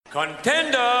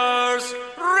Contenders,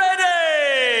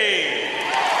 ready!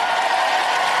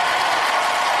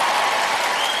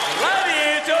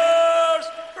 Gladiators,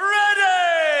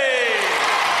 ready!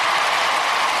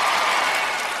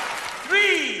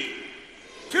 3,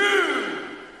 2,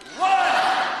 1,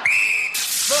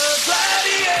 the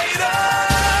Gladiators!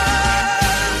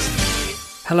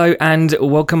 Hello and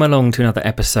welcome along to another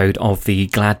episode of the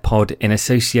Glad Pod in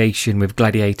association with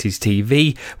Gladiators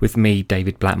TV with me,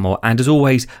 David Blackmore, and as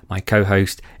always, my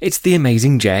co-host, it's the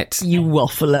amazing Jet. You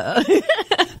waffler.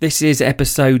 This is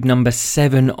episode number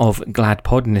 7 of Glad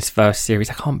Pod in this first series.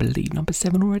 I can't believe number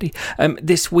 7 already.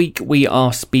 This week we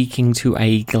are speaking to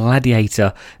a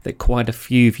gladiator that quite a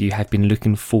few of you have been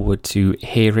looking forward to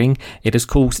hearing. It is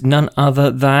called none other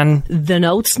than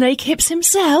Old Snake Hips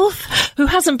himself, who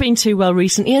hasn't been too well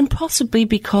recently, and possibly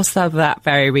because of that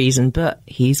very reason, but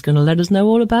he's going to let us know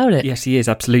all about it. Yes, he is,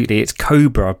 absolutely. It's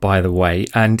Cobra, by the way,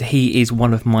 and he is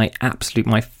one of my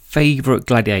favourite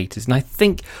gladiators. And I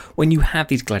think when you have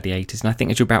these gladiators, and I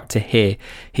think as you're about to hear,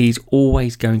 he's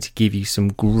always going to give you some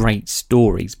great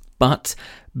stories. But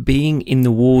being in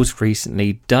the wars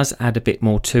recently does add a bit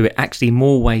more to it, actually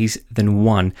more ways than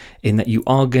one, in that you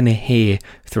are going to hear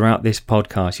throughout this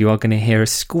podcast, you are going to hear a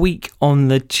squeak on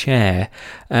the chair,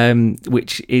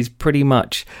 which is pretty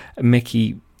much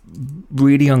Mickey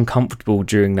really uncomfortable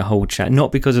during the whole chat,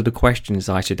 not because of the questions,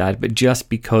 I should add, but just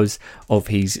because of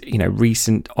his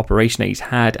recent operation that he's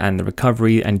had and the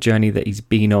recovery and journey that he's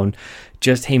been on.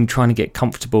 Just him trying to get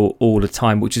comfortable all the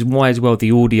time, which is why as well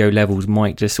the audio levels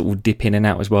might just sort of dip in and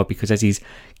out as well, because as he's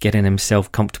getting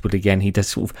himself comfortable again, he does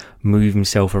sort of move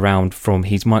himself around from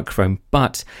his microphone.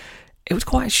 But it was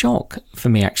quite a shock for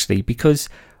me, actually, because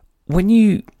when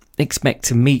you expect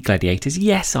to meet gladiators,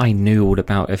 yes, I knew all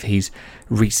about of his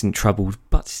recent troubles,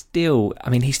 but still,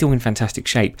 I mean, he's still in fantastic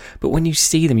shape. But when you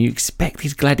see them, you expect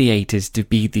these gladiators to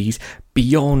be these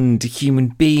beyond human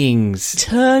beings,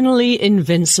 Eternally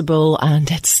invincible, and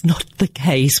it's not the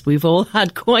case. We've all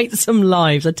had quite some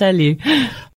lives, I tell you.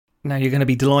 Now, you're going to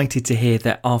be delighted to hear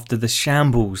that after the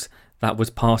shambles that was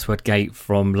Passwordgate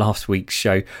from last week's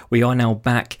show, we are now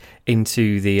back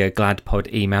into the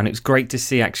GladPod email. And it's great to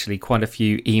see actually quite a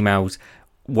few emails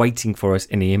waiting for us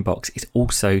in the inbox. It's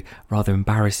also rather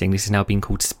embarrassing. This is now being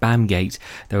called Spamgate.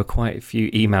 There were quite a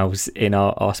few emails in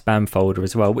our spam folder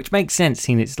as well, which makes sense,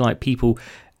 seeing it's like people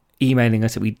emailing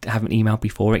us that we haven't emailed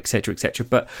before, etc, etc.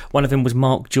 But one of them was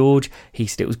Mark George. He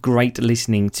said it was great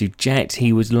listening to Jet.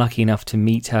 He was lucky enough to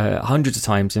meet her hundreds of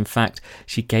times. In fact,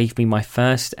 she gave me my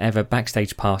first ever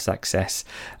backstage pass access.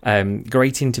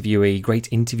 Great interviewee,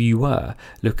 great interviewer.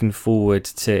 Looking forward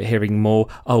to hearing more.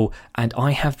 Oh, and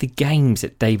I have the games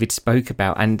that David spoke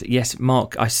about. And yes,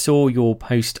 Mark, I saw your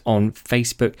post on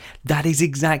Facebook. That is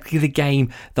exactly the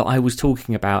game that I was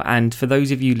talking about. And for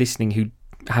those of you listening who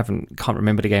can't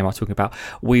remember the game I was talking about,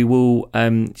 we will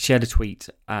share the tweet.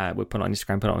 We'll put it on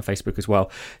Instagram, put it on Facebook as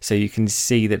well, so you can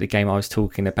see that the game I was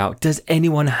talking about. Does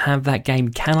anyone have that game?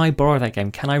 Can I borrow that game?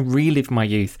 Can I relive my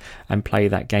youth and play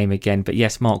that game again? But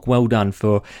yes, Mark, well done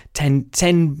for 10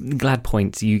 glad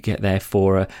points you get there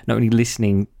for not only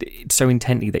listening so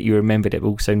intently that you remembered it, but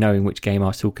also knowing which game I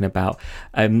was talking about.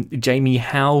 Jamie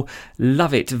Howe,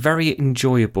 love it. Very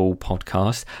enjoyable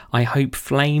podcast. I hope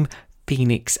Flame,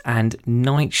 Phoenix and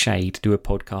Nightshade do a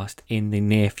podcast in the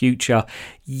near future.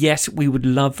 Yes, we would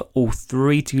love all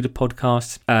three to do the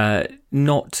podcast.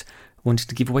 Not wanting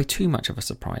to give away too much of a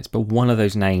surprise, but one of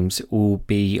those names will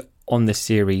be on the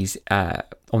series,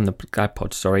 on the Glad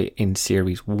Pod, in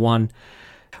series 1.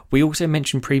 We also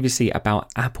mentioned previously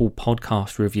about Apple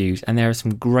podcast reviews, and there are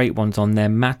some great ones on there.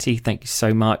 Matty, thank you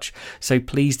so much. So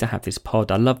pleased to have this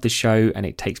pod. I love the show and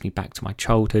it takes me back to my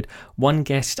childhood. One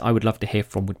guest I would love to hear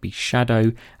from would be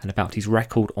Shadow, and about his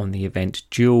record on the event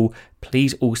Duel.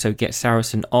 Please also get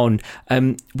Saracen on.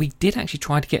 We did actually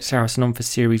try to get Saracen on for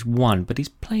Series 1, but he's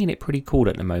playing it pretty cool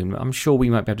at the moment. I'm sure we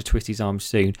might be able to twist his arm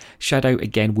soon. Shadow,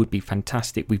 again, would be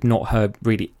fantastic. We've not heard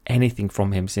really anything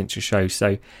from him since the show,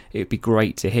 so it would be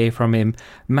great to hear from him.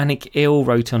 Manic Ill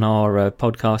wrote on our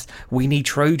podcast, we need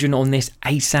Trojan on this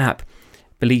ASAP.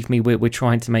 Believe me, we're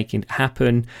trying to make it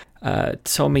happen.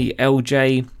 Tommy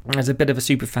LJ, as a bit of a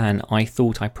super fan, I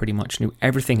thought I pretty much knew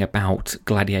everything about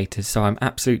Gladiators, so I'm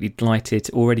absolutely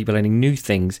delighted, already learning new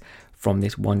things from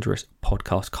this wondrous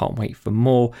podcast. Can't wait for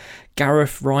more.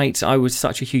 Gareth writes, I was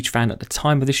such a huge fan at the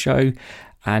time of the show,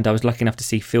 and I was lucky enough to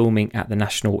see filming at the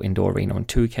National Indoor Arena on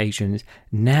 2 occasions.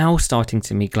 Now starting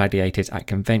to meet gladiators at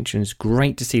conventions.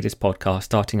 Great to see this podcast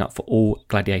starting up for all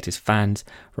Gladiators fans.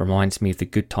 Reminds me of the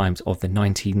good times of the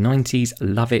 1990s.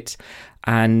 Love it.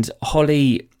 And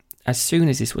Holly As soon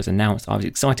as this was announced, I was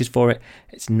excited for it.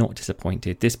 It's not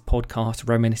disappointed. This podcast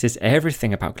reminisces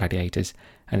everything about Gladiators,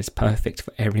 and it's perfect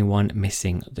for everyone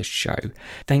missing the show.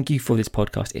 Thank you for this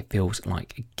podcast. It feels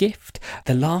like a gift.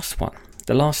 The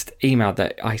last email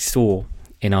that I saw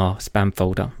in our spam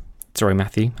folder. Sorry,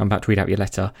 Matthew, I'm about to read out your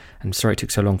letter. I'm sorry it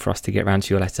took so long for us to get around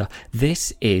to your letter.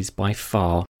 This is by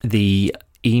far the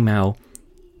email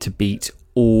to beat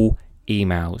all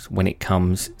emails when it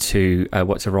comes to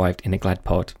what's arrived in a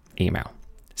GladPod email.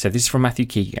 So this is from Matthew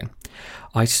Keegan.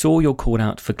 I saw your call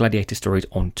out for Gladiator stories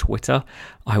on Twitter.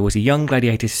 I was a young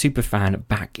Gladiator superfan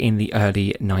back in the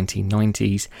early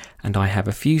 1990s, and I have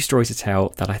a few stories to tell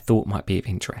that I thought might be of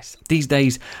interest. These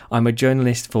days, I'm a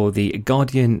journalist for The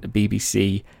Guardian,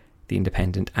 BBC, The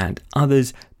Independent and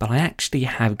others, but I actually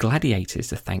have Gladiators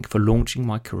to thank for launching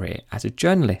my career as a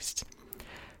journalist.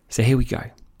 So here we go.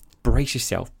 Brace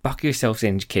yourself, buckle yourselves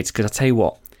in, kids, because I'll tell you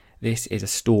what, this is a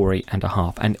story and a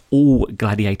half, and all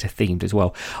Gladiator themed as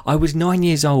well. I was 9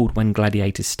 years old when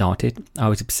Gladiators started. I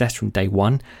was obsessed from day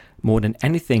one. More than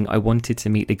anything, I wanted to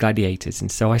meet the Gladiators,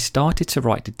 and so I started to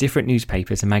write to different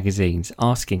newspapers and magazines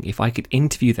asking if I could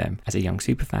interview them as a young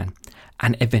superfan,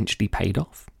 and eventually paid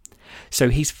off. So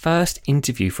his first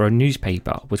interview for a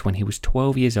newspaper was when he was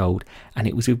 12 years old, and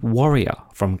it was with Warrior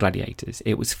from Gladiators.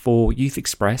 It was for Youth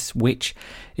Express, which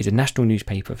is a national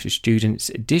newspaper for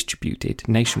students distributed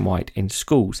nationwide in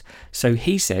schools. So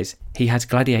he says he has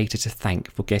Gladiator to thank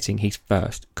for getting his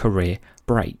first career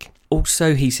break.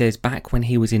 Also, he says back when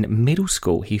he was in middle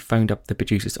school, he phoned up the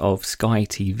producers of Sky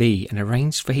TV and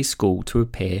arranged for his school to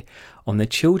appear on the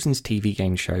children's TV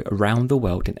game show Around the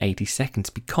World in 80 Seconds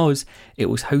because it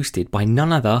was hosted by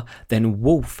none other than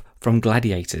Wolf from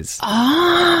Gladiators.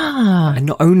 And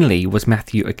not only was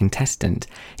Matthew a contestant,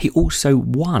 he also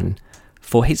won.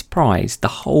 For his prize, the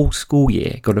whole school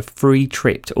year got a free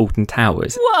trip to Alton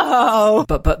Towers. Whoa!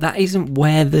 But that isn't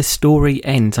where the story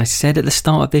ends. I said at the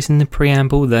start of this in the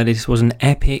preamble that this was an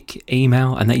epic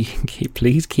email and that you can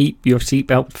please keep your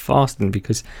seatbelt fastened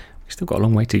because we've still got a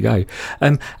long way to go.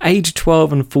 Age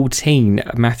 12 and 14,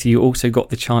 Matthew also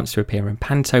got the chance to appear in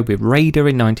Panto with Raider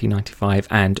in 1995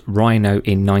 and Rhino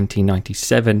in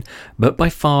 1997. But by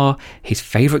far, his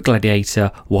favourite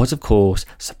Gladiator was, of course,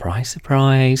 surprise,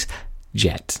 surprise,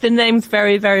 Jet. The name's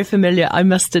very, very familiar, I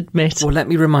must admit. Well, let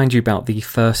me remind you about the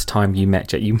first time you met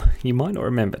Jet. You might not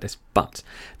remember this, but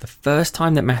the first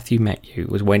time that Matthew met you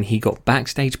was when he got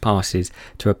backstage passes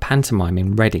to a pantomime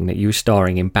in Reading that you were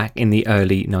starring in back in the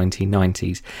early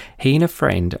 1990s. He and a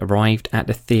friend arrived at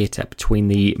the theatre between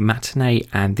the matinee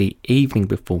and the evening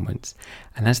performance,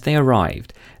 and as they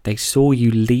arrived, they saw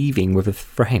you leaving with a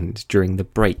friend during the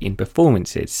break in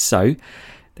performances. So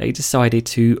they decided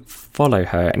to follow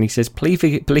her, and he says,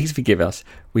 please forgive us.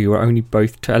 We were only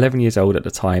both 11 years old at the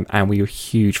time, and we were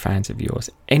huge fans of yours.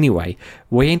 Anyway,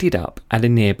 we ended up at a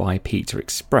nearby Pizza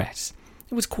Express.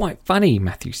 It was quite funny,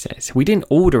 Matthew says. We didn't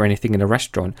order anything in a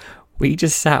restaurant. We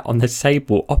just sat on the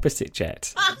table opposite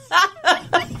Jet.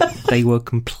 They were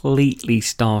completely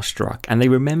starstruck, and they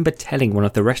remember telling one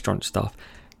of the restaurant staff,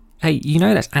 hey, you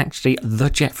know that's actually the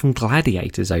Jet from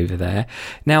Gladiators over there.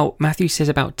 Now, Matthew says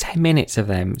about 10 minutes of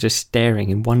them just staring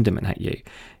in wonderment at you.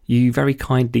 You very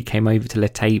kindly came over to the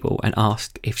table and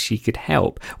asked if she could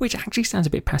help, which actually sounds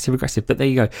a bit passive-aggressive, but there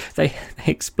you go. They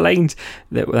explained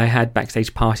that they had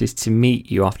backstage passes to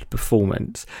meet you after the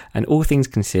performance, and all things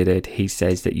considered, he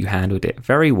says that you handled it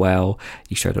very well,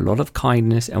 you showed a lot of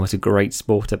kindness and was a great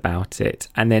sport about it,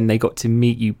 and then they got to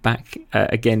meet you back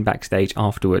again backstage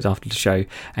afterwards, after the show,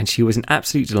 and she was an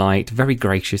absolute delight, very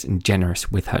gracious and generous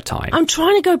with her time. I'm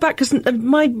trying to go back because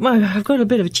I've got a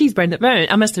bit of a cheese brain at the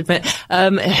moment, I must admit.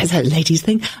 It's a ladies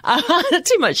thing.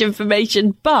 Too much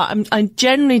information, but I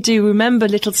generally do remember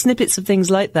little snippets of things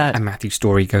like that. And Matthew's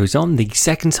story goes on. The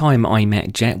second time I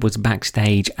met Jet was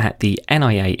backstage at the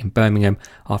NIA in Birmingham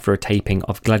after a taping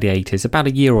of Gladiators about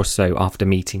a year or so after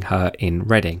meeting her in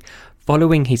Reading.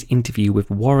 Following his interview with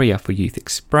Warrior for Youth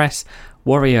Express,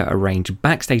 Warrior arranged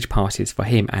backstage passes for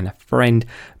him and a friend.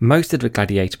 Most of the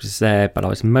Gladiators was there, but I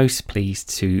was most pleased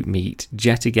to meet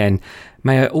Jet again.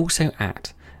 May I also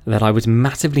add that I was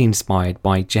massively inspired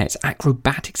by Jet's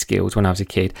acrobatic skills when I was a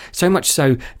kid, so much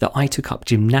so that I took up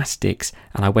gymnastics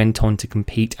and I went on to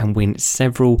compete and win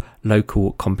several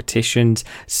local competitions.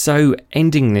 So,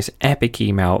 ending this epic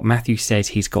email, Matthew says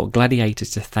he's got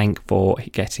Gladiators to thank for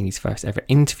getting his first ever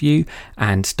interview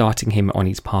and starting him on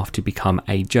his path to become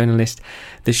a journalist.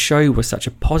 The show was such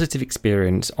a positive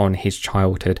experience on his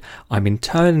childhood. I'm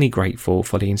eternally grateful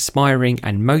for the inspiring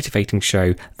and motivating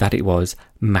show that it was.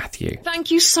 Matthew. Thank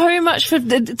you so much for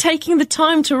taking the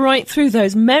time to write through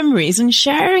those memories and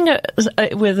sharing it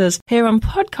with us here on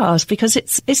podcast, because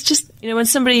it's just, when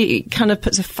somebody kind of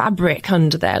puts a fabric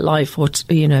under their life or,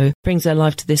 brings their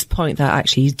life to this point that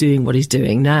actually he's doing what he's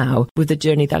doing now with the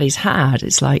journey that he's had,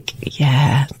 it's like,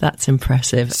 yeah, that's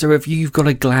impressive. So if you've got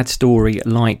a glad story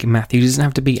like Matthew, it doesn't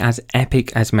have to be as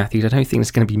epic as Matthew's. I don't think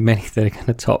there's going to be many that are going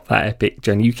to top that epic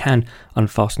journey. You can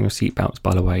unfasten your seatbelts,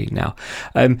 by the way, now.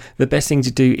 The best thing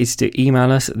to do is to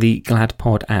email us,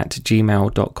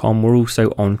 thegladpod@gmail.com. We're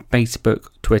also on Facebook,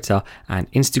 Twitter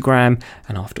and Instagram.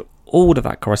 And after all of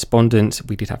that correspondence,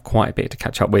 we did have quite a bit to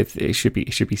catch up with, it should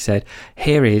be said.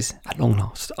 Here is, at long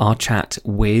last, our chat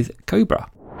with Cobra.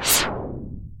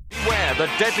 Beware the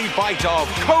deadly bite of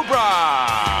Cobra!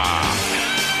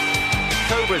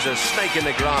 Cobra's a snake in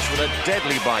the grass with a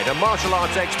deadly bite, a martial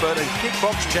arts expert and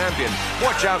kickbox champion.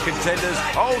 Watch out, contenders,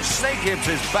 old Snake Hips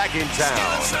is back in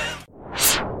town.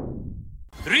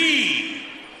 3,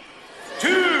 2,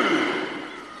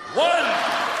 1.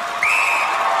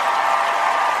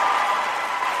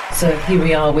 So here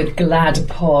we are with Glad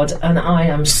Pod, and I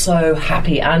am so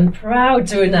happy and proud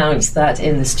to announce that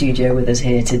in the studio with us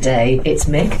here today, it's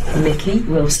Mickey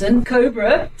Wilson,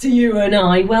 Cobra, to you and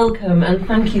I. Welcome, and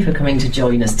thank you for coming to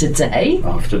join us today.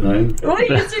 Afternoon. What are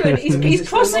you doing? He's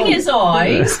crossing his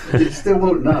eyes. You still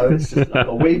won't know, it's just like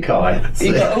a weak eye.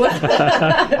 So.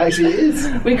 Actually, it is.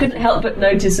 We couldn't help but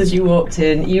notice as you walked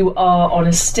in, you are on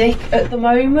a stick at the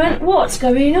moment. What's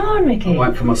going on, Mickey? I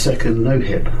went for my second new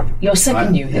hip. Your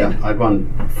second new hip? Yeah, I had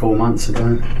one 4 months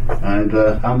ago, and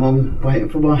I'm on waiting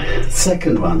for my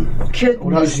second one. Goodness. All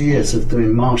those years of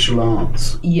doing martial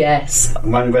arts. Yes.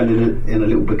 I'm running around in a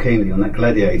little bikini on that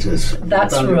Gladiators.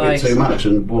 That's I've done right. a bit too much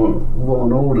and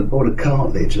worn all the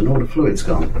cartilage and all the fluid's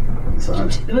gone. So.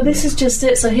 Well, this is just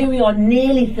it. So here we are,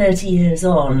 nearly 30 years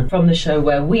on from the show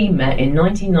where we met in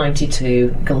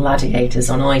 1992, Gladiators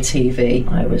on ITV.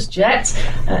 I was Jet,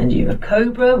 and you were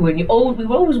Cobra. We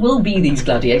always will be these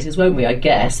gladiators, won't we? I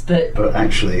guess, but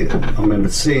actually, I remember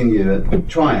seeing you at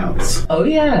tryouts. Oh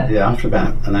yeah. Yeah. After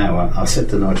about an hour, I said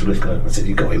to Nigel Lithgow, I said,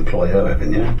 "You've got to employ her,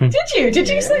 haven't you?" Did you? Did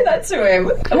you say that to him?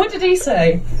 And what did he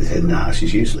say? He said, "Nah,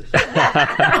 she's useless."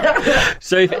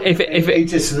 So if he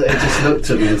just looked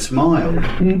at me and smiled.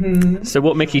 Mm-hmm. So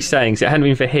what Mickey's saying is, if it hadn't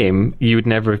been for him, you would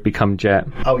never have become Jet.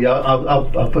 Oh yeah,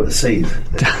 I'll put the seed.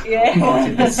 Yeah.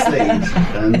 Planted the seed,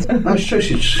 and no, it's true.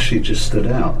 She just stood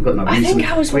out. I've got no reason. I think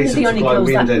I was one of the only girls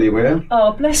wind that. Anywhere.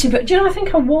 Oh, bless you! But do you know, I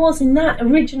think I was in that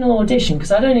original audition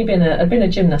because I'd been a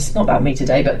gymnast. Not about me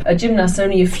today, but a gymnast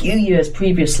only a few years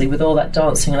previously with all that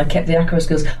dancing, and I kept the acro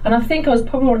skills. And I think I was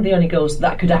probably one of the only girls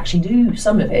that could actually do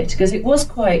some of it because it was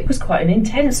quite an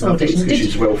intense audition.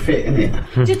 She's well fit,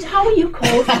 isn't it? How are you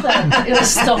called for that?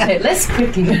 Stop it. Let's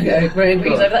quickly go.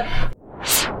 Over that.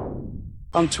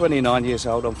 I'm 29 years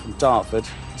old. I'm from Dartford,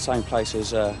 same place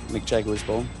as Mick Jagger was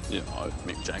born. You know,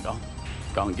 Mick Jagger.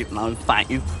 Go and get no thank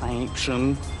you, thanks,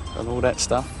 and all that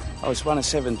stuff. I was one of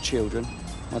 7 children.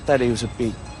 My daddy was a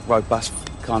big, robust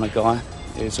kind of guy.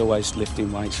 He was always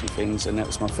lifting weights and things, and that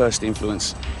was my first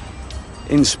influence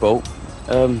in sport.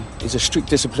 He's a strict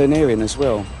disciplinarian as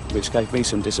well, which gave me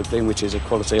some discipline, which is a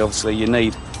quality obviously you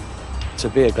need to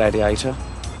be a gladiator.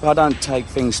 But I don't take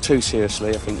things too seriously.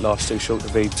 I think life's too short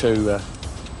to be too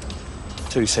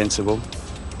sensible.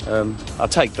 I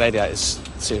take gladiators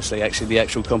seriously, actually, the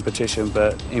actual competition,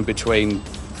 but in between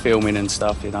filming and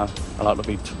stuff, I like to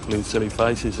be doing silly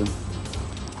faces and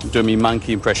doing me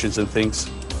monkey impressions and things,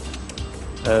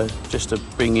 just to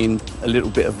bring in a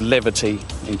little bit of levity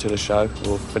into the show,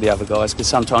 or for the other guys, because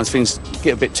sometimes things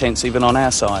get a bit tense even on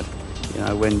our side.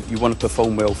 When you want to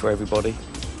perform well for everybody,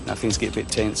 things get a bit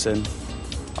tense, and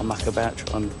I muck about,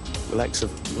 try and relax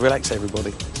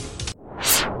everybody.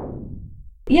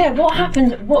 Yeah, what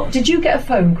happened? What did you get a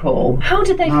phone call? How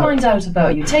did they find out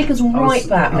about you? Take us right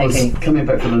back, I Mickey. was coming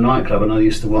back from the nightclub, and I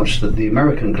used to watch the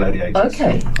American Gladiators.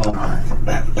 Okay.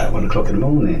 About 1 o'clock in the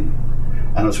morning.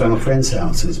 And I was around my friend's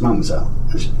house, and his mum was out.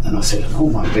 And I said, "Oh,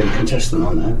 my, being a contestant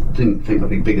on that. Didn't think I'd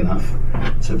be big enough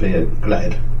to be a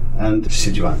glad." And she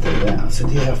said, "You won't do that." I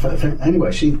said, "Yeah."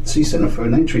 Anyway, she sent off for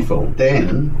an entry form.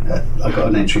 Then I got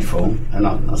an entry form, and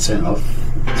I sent off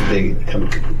to become a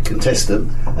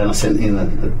contestant. And I sent in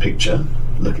a picture,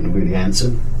 looking really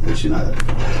handsome. which you know.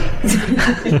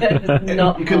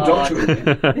 Not you can hard. doctor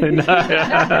it.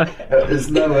 There's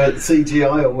no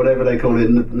CGI or whatever they call it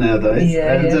nowadays.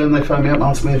 They phoned me up and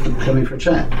asked me if I'd come in for a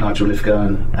chat. Nigel Lithgow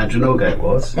and Andrew Norgate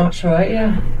was. That's right,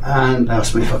 yeah. And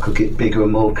asked me if I could get bigger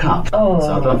and more cut. Oh.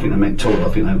 So I don't think they meant tall. I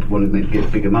think they wanted me to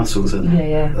get bigger muscles and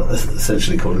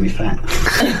essentially calling me fat.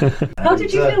 How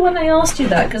did you feel when they asked you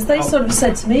that? Because they sort of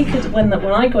said to me, when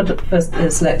I got first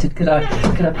selected, could I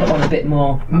put on a bit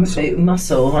more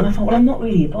muscle? And I thought, well, I'm not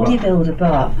really a bodybuilder,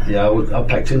 but... Yeah, I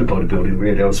packed into bodybuilding,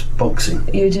 really. I was boxing.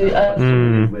 You do?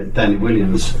 Where Danny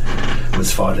Williams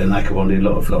was fighting, and they could a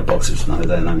lot of boxers know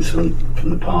their names from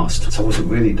the past. So I wasn't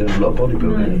really doing a lot of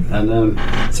bodybuilding. No.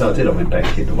 And so I did. I went back,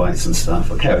 hit the weights and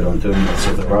stuff. I carried on doing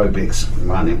sort of aerobics and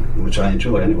running, which I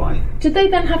enjoy anyway. Did they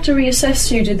then have to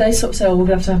reassess you? Did they sort of say, we'll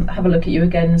have to have a look at you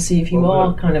again and see if you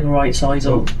are kind of a right size?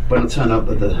 Or when I turned up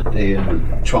at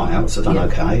the tryouts, I done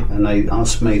okay, and they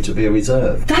asked me to be a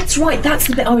reserve. That's right, that's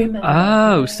the bit I remember.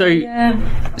 Oh, so... Yeah.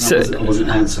 I wasn't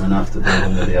handsome enough to be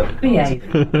one of the other. Behave.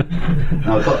 And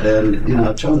I got there and,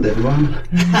 I charmed everyone.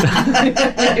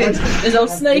 There's old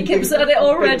Snake Hips at it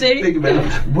already.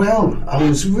 Well, I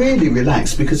was really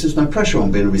relaxed because there's no pressure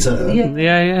on being a reserve.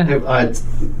 Yeah. I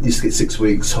used to get 6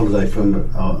 weeks holiday from,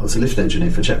 I was a lift engineer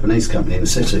for a Japanese company in the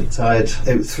city. So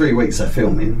it was 3 weeks of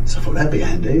filming, so I thought that'd be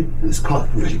handy. And it's quite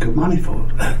really good money for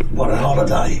it. What a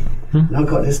holiday. And I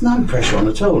got, there's no pressure on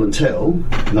at all until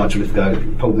Nigel Lithgow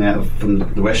pulled me out from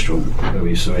the restaurant where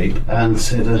we used to eat and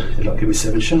said, he'd like to give me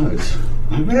 7 shows.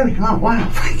 I really? Oh, wow,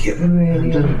 thank you.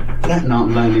 Really? And that night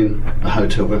I'm laying in a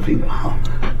hotel where I think,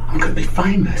 I'm going to be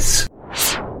famous.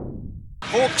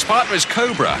 Hawk's partner is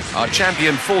Cobra, our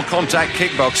champion full contact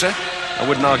kickboxer. I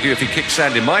wouldn't argue if he kicked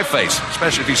sand in my face,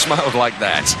 especially if he smiled like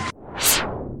that.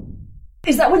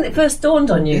 Is that when it first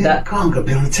dawned on you that... I can't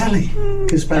be on the telly.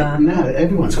 Because back now,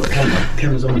 everyone's got a camera.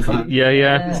 Cameras on the phone.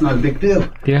 Yeah. It's no big deal.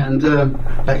 Yeah. And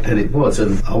back then it was,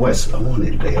 and I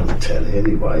wanted to be on the telly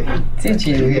anyway. Did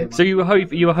you? Yeah. So you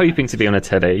were hoping to be on a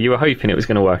telly? You were hoping it was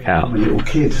going to work out? I'm a little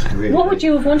kid, really. What would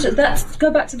you have wanted? Go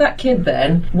back to that kid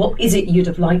then. What is it you'd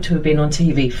have liked to have been on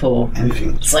TV for?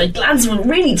 Anything. So Gladsman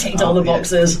really ticked all the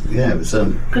boxes. Yeah, it was...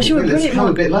 Because you were brilliant. It's come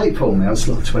a bit late for me. I was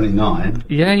like 29.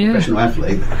 Yeah. Professional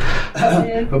athlete.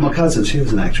 But my cousin, she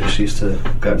was an actress. She used to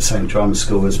go to the same drama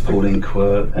school as Pauline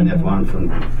Quirk and everyone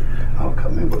from... I can't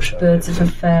remember what show. Birds of a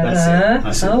Feather.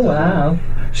 That's it. Oh, wow.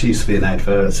 She used to be in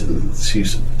adverts and she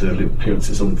used to do little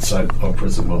appearances on soap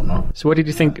operas and whatnot. So what did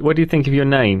you think of your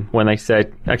name when they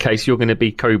said, okay, so you're going to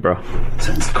be Cobra?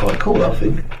 Sounds quite cool, I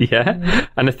think. Yeah?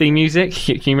 And the theme music?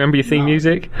 Can you remember your theme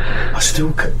music? I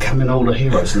still come in all the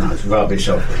heroes. No, it's rubbish.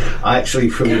 I actually,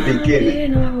 from the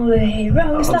beginning... all the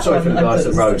heroes. I'm sorry for the guys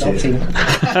that wrote it.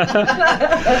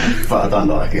 But I don't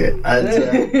like it. And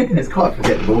it's quite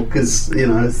forgettable because,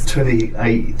 it's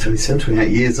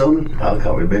 28 years on. I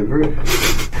can't remember it.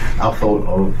 I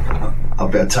thought, I'll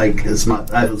better take as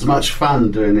much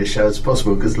fun doing this show as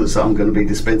possible because it looks like I'm going to be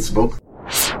dispensable.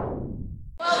 Well,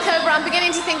 Cobra, I'm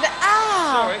beginning to think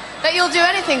that you'll do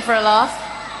anything for a laugh.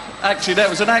 Actually, that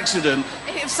was an accident.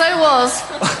 It so was.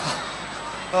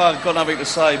 I've got nothing to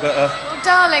say, but... Oh,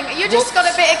 darling, you just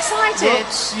got a bit excited.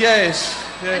 Whoops, yes.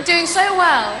 Yeah. And doing so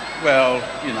well. Well,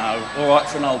 all right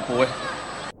for an old boy.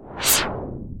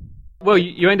 Well,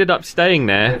 you ended up staying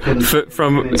there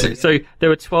so there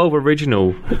were 12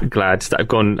 original Glads that have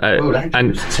gone... and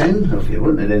it was 10 of you,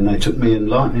 weren't it? Then they took me in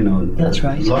Lightning on. That's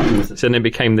right. So then it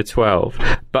became the 12.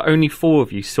 But only 4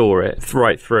 of you saw it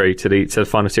right through to the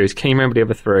final series. Can you remember the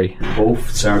other 3?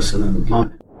 Wolf, Saracen and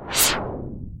Lightning.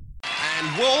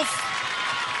 And Wolf,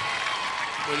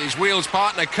 with his wheels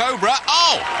partner Cobra,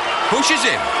 pushes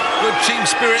him. Good team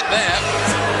spirit there.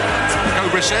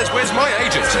 Cobra says, where's my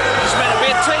agent? It's meant to be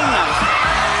a team now.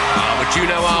 But you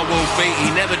know our Wolfie,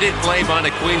 he never did play by the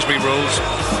Queensbury rules.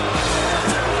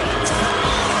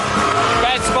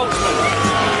 Bad spokesman.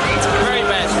 Very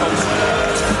bad spokesman.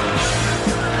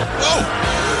 Whoa!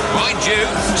 Mind you,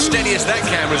 steady as that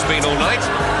camera's been all night.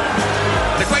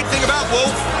 The great thing about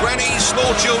Wolf, grannies,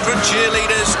 small children,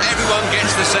 cheerleaders, everyone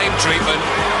gets the same treatment.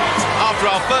 After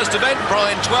our first event,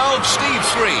 Brian 12, Steve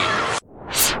 3.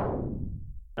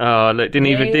 Oh, look, didn't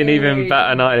even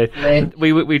bat an eyelid.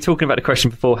 We were talking about the question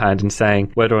beforehand and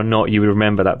saying whether or not you would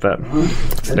remember that, but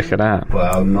look at that.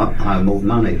 Well, I'm all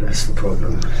money, that's the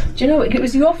problem. Do you know, it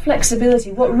was your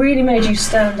flexibility. What really made you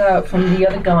stand out from the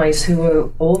other guys who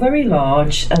were all very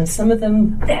large, and some of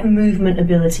them, their movement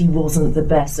ability wasn't the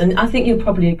best. And I think you'll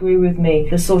probably agree with me,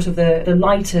 the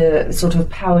lighter sort of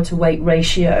power to weight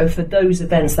ratio for those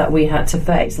events that we had to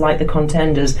face, like the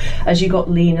Contenders, as you got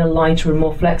leaner, lighter and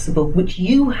more flexible, which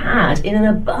you had in an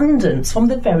abundance from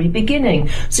the very beginning.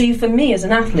 So for me as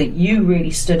an athlete, you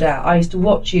really stood out. I used to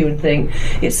watch you and think,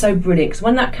 it's so brilliant, because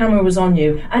when that camera was on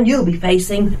you, and you'll be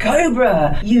facing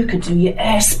Cobra, you could do your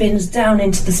air spins down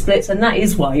into the splits, and that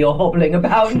is why you're hobbling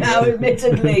about now,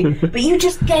 admittedly. But you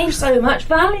just gave so much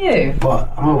value.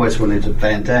 Well, I always wanted a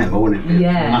Van Damme. I wanted to be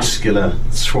muscular,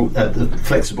 the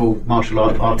flexible martial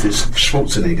artist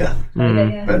Schwarzenegger.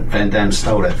 But Van Damme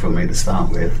stole that from me to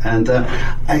start with. And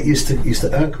it used to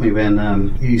irk me when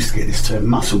you used to get this term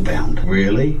muscle bound.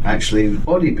 Really? Actually,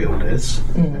 bodybuilders,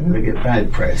 they get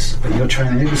bad press, but you're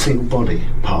training every single body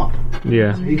part.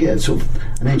 Yeah. So you get sort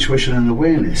of an intuition and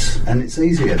awareness, and it's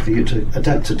easier for you to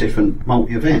adapt to different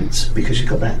multi-events because you've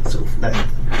got that sort of that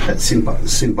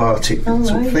symbiotic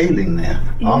sort of feeling there,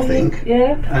 I think.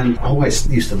 Yeah. And I always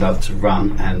used to love to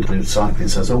run and do cycling,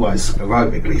 so I was always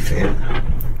aerobically fit.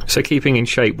 So keeping in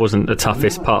shape wasn't the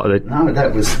toughest part of the... No,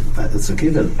 that was a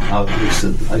given. I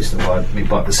used to ride my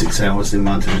bike for 6 hours, then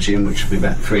run to the gym, which would be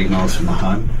about 3 miles from my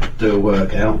home, do a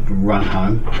workout, run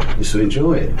home. I used to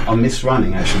enjoy it. I miss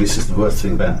running, actually. This is the worst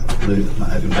thing about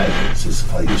having bad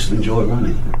hips. I used to enjoy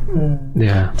running.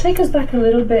 Yeah. Take us back a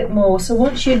little bit more. So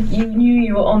once you knew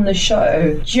you were on the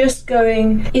show, just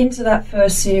going into that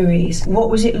first series, what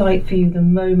was it like for you the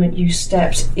moment you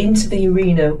stepped into the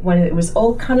arena when it was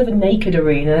all kind of a naked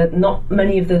arena? Not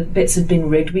many of the bits had been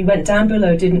rigged. We went down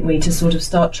below, didn't we, to sort of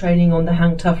start training on the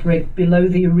hang tough rig below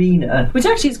the arena, which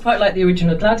actually is quite like the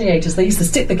original Gladiators. They used to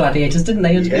stick the gladiators, didn't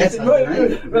they? Yes,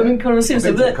 Roman Colosseum.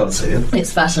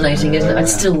 It's fascinating, isn't it? I'd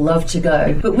still love to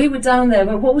go. But we were down there.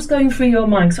 What was going through your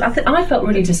mind? So I felt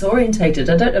really disorientated.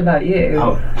 I don't know about you.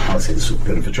 I was in a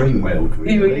bit of a dream world,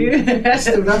 really. It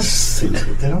still does seem to.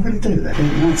 Did I really do that?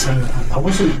 So I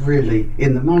wasn't really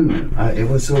in the moment. It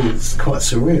was all quite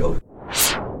surreal.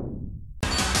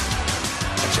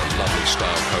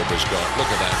 Cobra's got.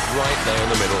 Look at that, right there in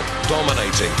the middle,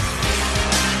 dominating.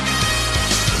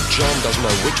 And John doesn't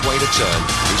know which way to turn.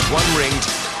 He's one ringed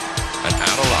and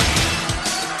out of luck.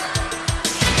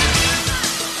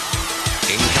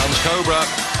 In comes Cobra.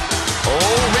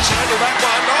 Oh, mishandled that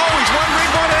one. Oh, he's one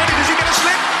ringed, one-handed. Is he going to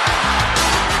slip?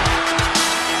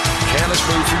 Careless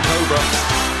move from Cobra.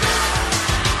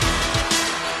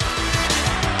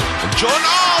 And John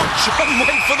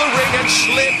went for the ring and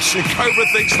slips. And Cobra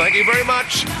thinks, thank you very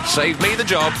much. Saved me the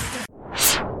job.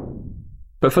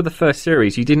 But for the first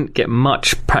series, you didn't get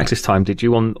much practice time, did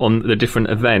you, on the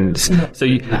different events?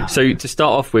 So to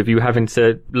start off with, you were having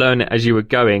to learn it as you were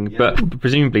going, but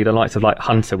presumably the likes of like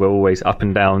Hunter were always up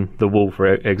and down the wall, for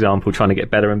example, trying to get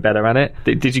better and better at it.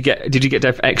 Did you get to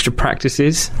have extra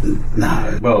practices?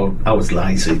 No. Well, I was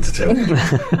lazy, to tell you.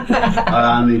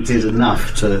 I only did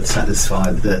enough to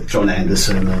satisfy the John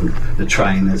Anderson and the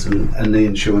trainers and the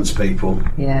insurance people.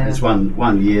 Yeah. There's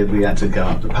one year we had to go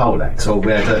up to poleaxe, so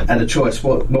we had a choice.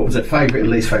 What was it, favourite and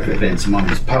least favourite events? And mine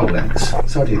was poleaxe,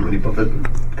 so I didn't really bother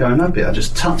going up it. I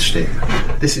just touched it.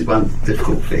 This is one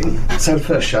difficult thing. So the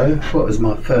first show, what was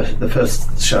the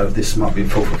first show of this might be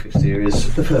 4th or 5th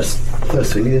series. The first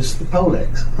thing is the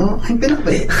poleaxe. Oh, I ain't been up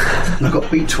it, and I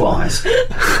got beat twice.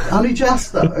 Only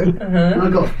just though. And I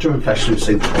got during fashion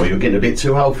saying, "Oh, you're getting a bit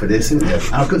too old for this, isn't you?"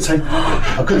 And I couldn't say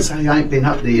I ain't been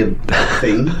up the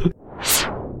thing.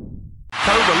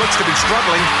 Cobra looks to be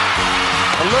struggling.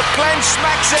 And look, Glenn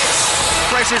smacks it!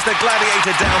 Presses the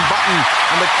Gladiator down button,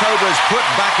 and the Cobra's put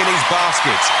back in his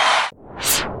basket.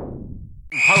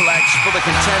 Poleaxe for the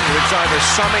contender, it's either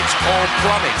summit or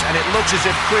plummet, and it looks as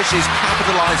if Chris is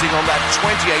capitalising on that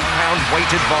 28-pound weight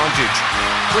advantage.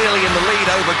 Clearly in the lead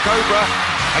over Cobra.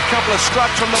 A couple of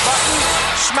strikes from the button,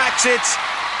 smacks it.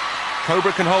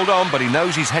 Cobra can hold on, but he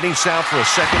knows he's heading south for a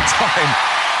second time.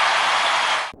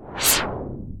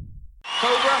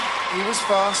 Cobra, he was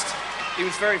fast. He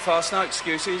was very fast, no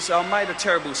excuses. I made a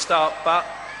terrible start, but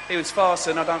he was fast,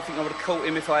 and I don't think I would have caught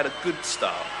him if I had a good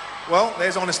start. Well,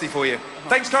 there's honesty for you.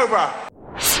 Thanks, Cobra.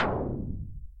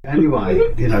 Anyway,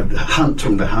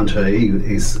 talking to Hunter, he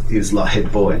was like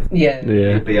head boy. Yeah.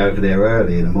 He'd be over there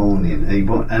early in the morning.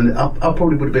 And I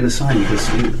probably would have been the same because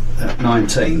at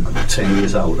 19, 10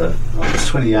 years older, I was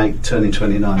 28, turning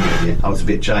 29 really. I was a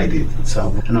bit jaded.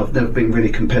 And I've never been really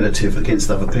competitive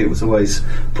against other people. I was always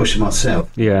pushing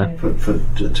myself. Yeah. For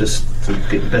just to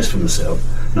get the best for myself,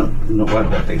 not worried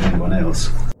about being anyone else.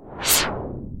 So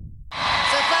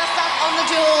first up on the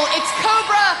duel, it's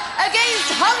Cobra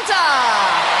against Hunter.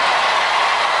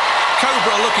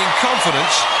 Cobra looking confident,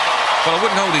 but I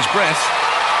wouldn't hold his breath.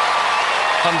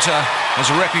 Hunter has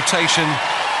a reputation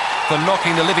for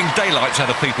knocking the living daylights out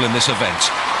of people in this event,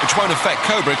 which won't affect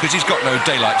Cobra because he's got no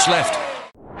daylights left.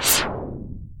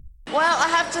 Well, I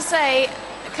have to say,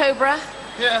 Cobra,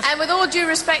 Yes. And with all due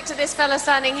respect to this fella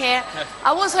standing here,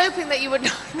 I was hoping that you would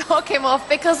knock him off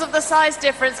because of the size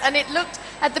difference, and it looked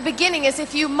at the beginning as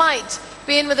if you might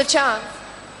be in with a chance.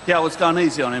 Yeah, I was going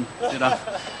easy on him, you know.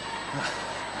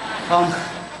 I'm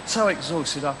so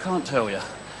exhausted, I can't tell you.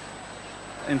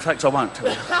 In fact, I won't tell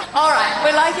you. All right,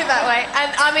 we like it that way.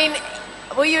 And, I mean,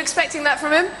 were you expecting that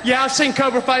from him? Yeah, I've seen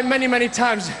Cobra fight many, many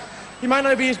times. He might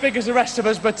not be as big as the rest of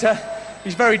us, but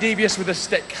he's very devious with a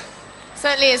stick.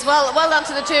 Certainly is. Well done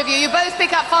to the two of you. You both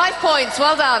pick up 5 points.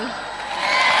 Well done.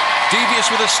 Devious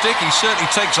with a stick, he certainly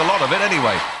takes a lot of it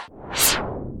anyway.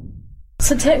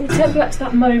 So take me back to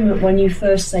that moment when you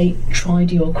first,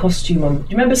 tried your costume on. Do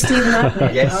you remember Stephen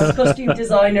Acknett, Yes. our costume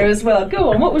designer as well?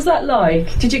 Go on, what was that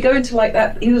like? Did you go into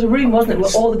that? It was a room, wasn't it,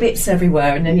 with all the bits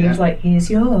everywhere, and then he was like, "Here's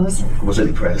yours." I wasn't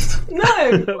impressed.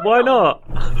 No. Why not?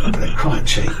 They're quite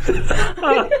cheap.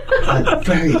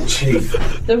 Very cheap.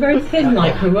 They're very thin,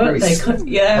 weren't they?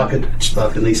 Yeah.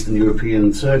 Like an Eastern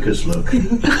European circus look.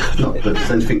 Not that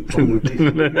there's anything wrong with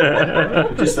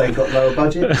it. Just they got lower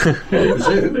budget, I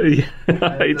presume.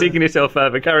 You're digging yourself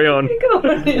further. Carry on.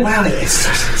 Well, it's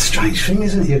a strange thing,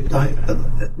 isn't it?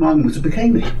 Mine was a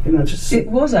bikini, just it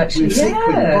was actually, with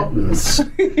sequin buttons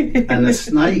and a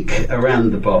snake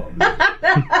around the bottom.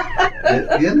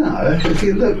 If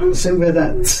you look, see where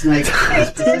that snake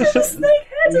is positioned.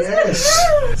 Yes.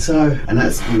 So, and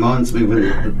that reminds me when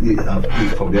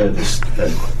you've probably heard this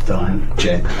dying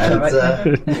jet, and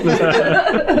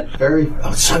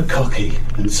so cocky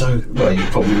and so you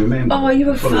probably remember. Oh, you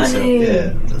were funny.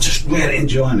 Yeah, just really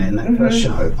enjoying it in that first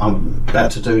show. I'm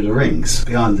about to do the rings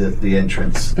behind the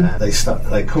entrance.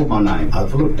 They called my name.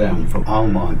 I've looked down from, oh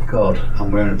my God,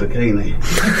 I'm wearing a bikini.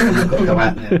 I've got to go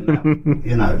out there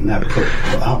now put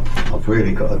up. I've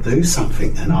really got to do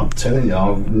something. And I'm telling you,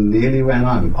 I nearly ran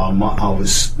home. I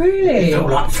was really. It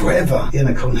felt like forever.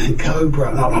 Calling him Cobra,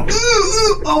 and I'm like,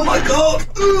 oh my God,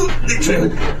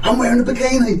 literally, I'm wearing a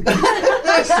bikini.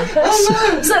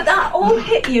 So that all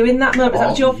hit you in that moment. That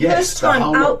was your first time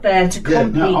out there to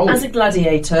compete as a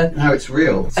gladiator. Now it's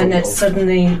real. And then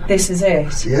suddenly, this is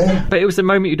it. Yeah. But it was the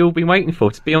moment you'd all been waiting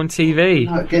for, to be on TV.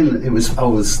 No, again,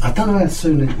 I don't know how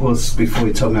soon it was before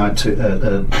he told me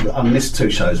I missed 2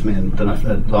 shows. Me and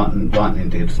Lightning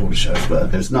did all the shows,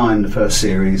 but there was 9 the first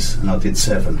series, and I did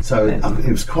 7. So it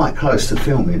was quite close to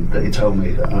filming that he told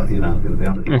me that I'm going to be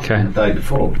on the day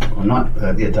before,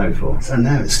 or day before. So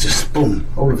now it's just boom,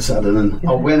 all of a sudden, and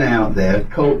I went out there,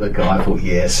 caught the guy, I thought,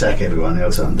 sack everyone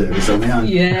else, I'm doing this on my own.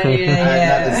 Yeah. And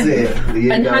that was it. The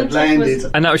ego landed.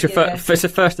 And that was your it's the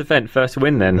first event, first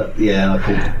win then? Yeah,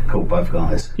 I caught both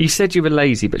guys. You said you were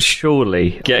lazy, but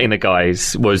surely getting the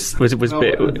guys was a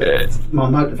bit... my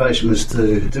motivation was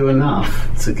to do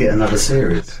enough to get another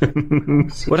series.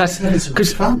 Well, that's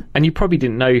because fun. And you probably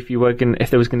didn't know if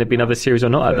there was going to be another series or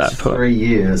not at that point. 3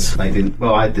 years they didn't.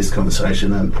 Well, I had this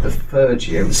conversation, and the third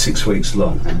year it was 6 weeks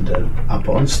long, and I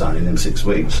put on stone in them 6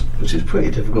 weeks, which is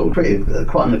pretty difficult,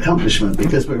 quite an accomplishment,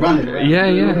 because we're running around.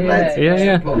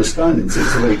 Yeah. Put on a stone in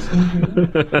 6 weeks.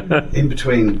 In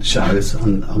between shows,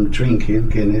 I'm drinking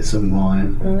Guinness and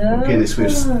wine, or Guinness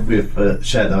with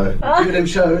Shadow. With them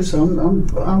shows,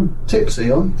 I'm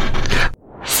tipsy on.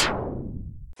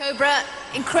 Cobra,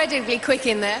 incredibly quick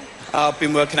in there. I've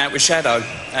been working out with Shadow,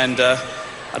 and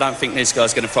I don't think this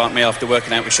guy's going to fight me after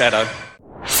working out with Shadow.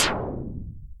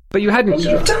 But you hadn't...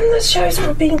 You've done the shows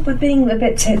with being a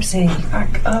bit tipsy.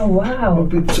 Oh, wow.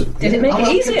 Did it make it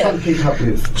easier? I kept keep up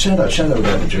with Shadow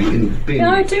without drinking. Being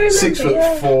I do remember,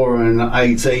 6'4" and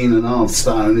 18 and a half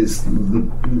stone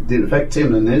didn't affect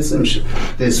him. And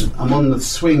I'm on the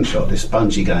swing shot, this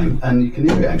bungee game, and you can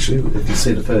hear it actually, if you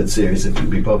see the third series, if you'd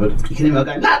be bothered. You can hear me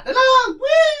going, "Not along,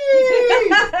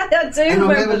 whee!" I do and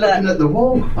I remember looking at the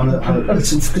wall.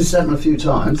 It's happened a few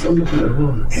times. I'm looking at the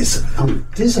wall. I'm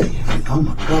dizzy. Oh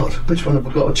my God. Which one have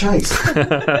I got to chase?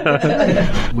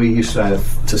 We used to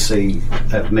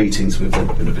have meetings with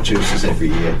the producers every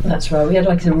year. That's right. We had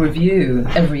like a review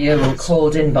every year. We were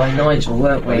called in by Nigel,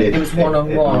 weren't we? It was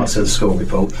one-on-one. Nice as a school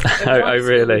report. Oh,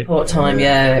 really? Report time,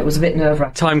 yeah. It was a bit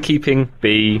nerve-wracking. Timekeeping,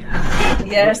 B.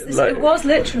 Yes, it was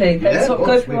literally. They'd sort of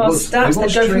go through our stats.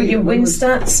 They'd go through your win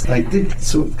stats. They did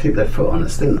sort of keep their foot on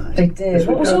us, didn't they? They did.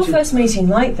 What was your first meeting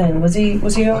like then? Was he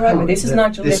all right with this? This is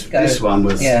Nigel Lithgow. This one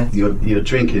was you're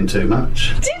drinking too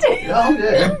much. Did he? Oh,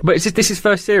 yeah. But this is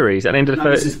first series, at the end of the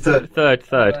This is third. Third.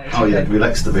 Oh, yeah,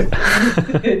 relaxed a bit.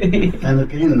 And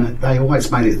again, they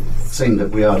always made it seem that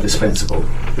we are dispensable,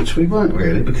 which we weren't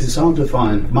really, because it's hard to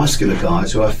find muscular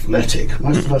guys who are athletic.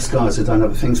 Most of us guys have done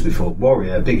other things before.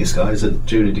 Warrior, biggest guy, is a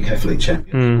junior decathlete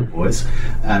champion for boys,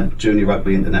 and junior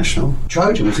rugby international.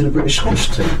 Trojan was in the British squash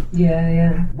team.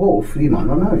 Yeah. Wolf, you might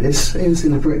not know this, he was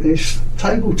in the British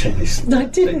table tennis. I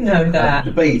didn't know that.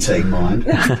 The B team, mind.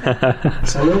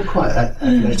 So we were all quite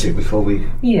athletic before we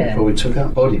took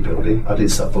up bodybuilding. I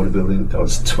didn't start bodybuilding until I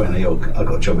was 20, or I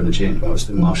got a job in the gym. I was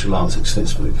doing martial arts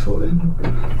extensively before then.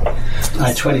 I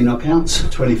had 20 knockouts,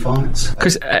 20 fights.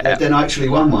 Then I actually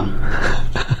won one.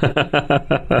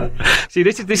 See,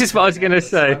 this is what I was going to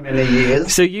say. So many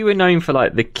years. So you were known for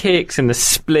like the kicks and the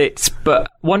splits, but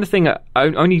one thing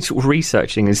only sort of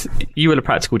researching is you were the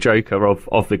practical joker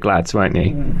of the Glads, weren't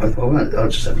you? I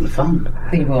was just having fun.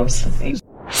 He was.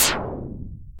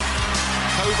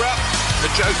 Cobra, the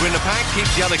joker in the pack,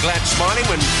 keeps the other Glads smiling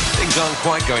when things aren't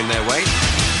quite going their way.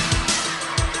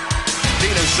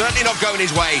 Dino's certainly not going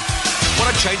his way. What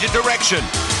a change of direction.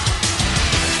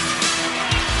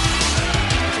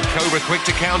 And Cobra quick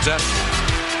to counter.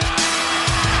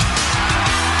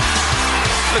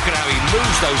 Look at how he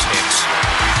moves those hips.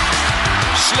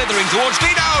 Slithering towards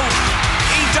Dino.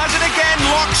 He does it again,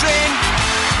 locks in.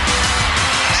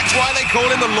 That's why they call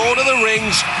him the Lord of the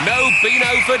Rings. No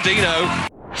Beano for Dino.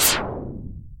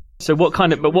 So what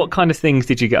kind of things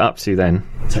did you get up to then?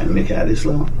 Taking the mick out of this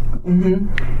lot.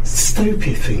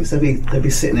 Stupid things. They'd be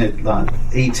sitting there like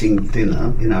eating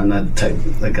dinner, and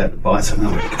they'd go to bite something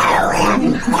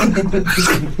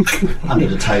under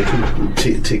the table,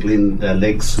 tickling their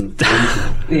legs and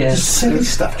just silly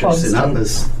stuff, dressing up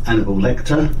as Hannibal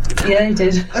Lecter. Yeah, he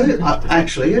did.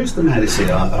 Actually, here's the maddest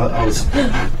here. I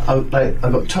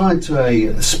got tied to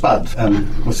a spud.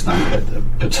 What's the name? A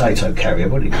potato carrier.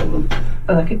 What do you call them?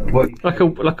 Like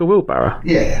a wheelbarrow.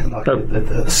 Yeah, like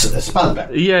a spud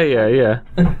barrel. Yeah.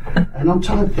 And I'm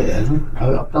tied there.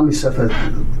 I've done myself a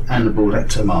Hannibal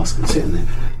Lecter mask and sitting there.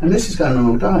 And this is going on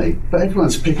all day. But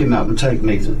everyone's picking me up and taking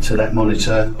me to that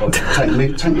monitor, or take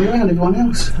me around everyone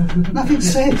else. Nothing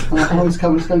said. I was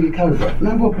coming to go get Cobra.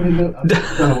 No one probably looked. I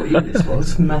don't know what year this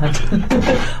was. Mad.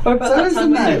 What about that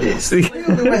time? Maddest. Look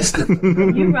at the rest of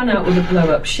them. You ran out with a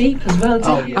blow-up sheep as well,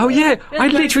 didn't you? Oh yeah. I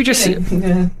literally just.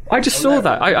 I just saw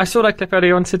that. I saw that clip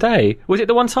earlier on today. Was it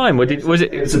the one time? Was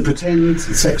it? It was a pretend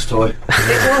sex toy.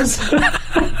 It was.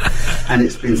 And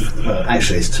it's been,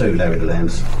 actually it's two Larry the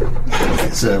Lambs.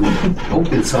 It's all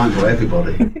been signed by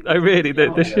everybody. Oh really?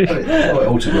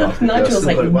 Autographed. Nigel's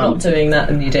like, you're not doing that,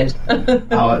 and you did.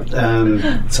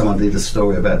 Someone did a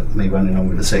story about me running on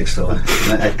with a sex toy.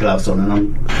 And I had gloves on,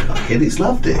 and kids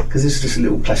loved it, because it's just a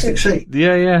little plastic sheet.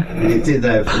 Yeah. And it did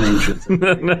have an entrance.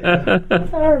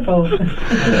 Terrible.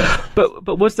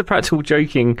 But was the practical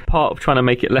joking part of trying to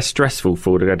make it less stressful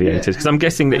for the gladiators? Because I'm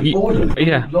guessing that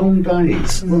long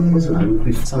days. Wasn't it?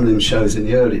 Some of them shows in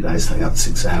the early days take up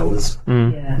 6 hours.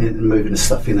 Moving the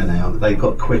stuff in and out. They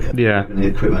got quicker. Moving the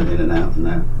equipment in and out and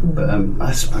that. But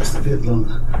I suppose a bit long.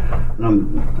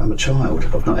 And I'm a child.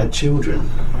 I've not had children.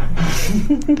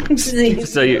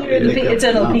 So you're the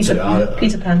eternal Peter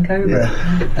Pan Cobra.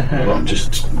 Yeah. Well, I'm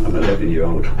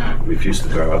 11-year-old. Refused to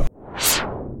grow up.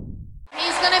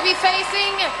 He's going to be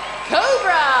facing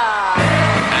Cobra.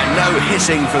 No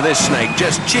hissing for this snake,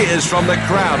 just cheers from the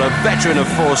crowd. A veteran of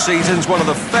 4 seasons, one of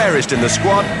the fairest in the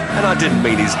squad, and I didn't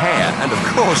mean his hair, and of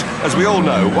course, as we all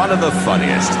know, one of the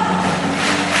funniest.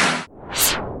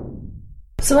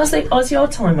 So as your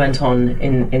time went on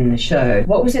in the show,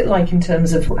 what was it like in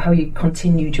terms of how you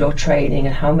continued your training,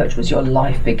 and how much was your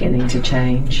life beginning to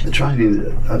change? The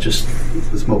training, I just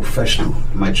was more professional.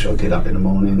 I made sure I get up in the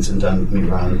mornings and done my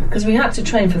run. Because we had to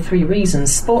train for 3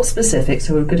 reasons: sports specific,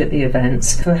 so we were good at the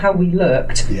events, for how we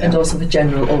looked, and also for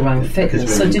general all-round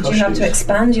fitness. So did you have to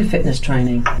expand your fitness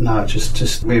training? No,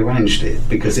 just rearranged it,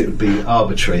 because it would be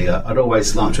arbitrary. I'd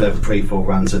always like to have 3-4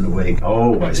 runs in a week. I'd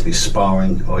always be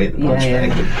sparring or hitting the punch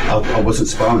bag. I wasn't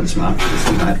sparring as much, because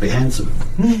I had to be handsome.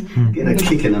 Getting a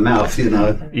kick in the mouth,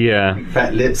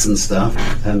 fat lips and stuff,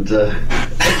 and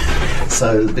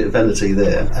so there's a bit of vanity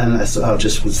there. And I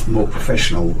just was more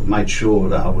professional, made sure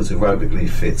that I was aerobically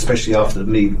fit, especially after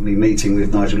me meeting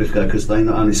with Nigel Lithgow, because they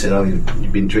not only said,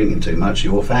 you've been drinking too much,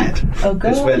 you're fat. Oh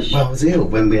gosh. I was ill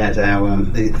when we had our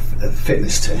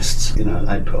fitness tests. They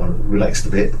put on, relaxed a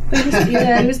bit.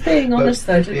 He was being honest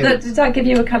though. Did that give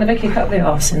you a kind of a kick up the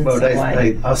arse in some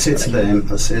way? I said to them,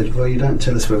 well, you don't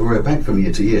tell us whether we're back from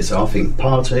year to year, so I think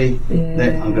party,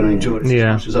 then I'm going to enjoy it as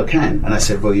much as I can. And I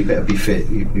said, well, you better be fit,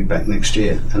 you'll be back next next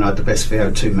year, and I had the best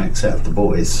VO2 max out of the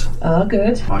boys. Oh,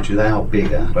 good. Mind you, they are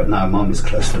bigger, but no, mine was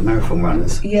close to the marathon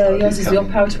runners. Yeah, So yours is your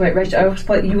power to weight ratio. I always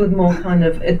thought you were more kind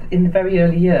of in the very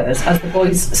early years, as the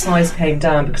boys' size came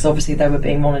down, because obviously they were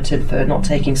being monitored for not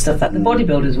taking stuff that the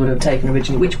bodybuilders would have taken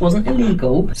originally, which wasn't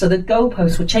illegal. So the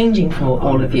goalposts were changing for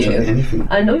all of you. Anything.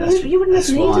 I know you wouldn't have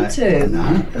needed to.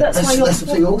 No, That's the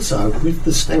thing. Also, with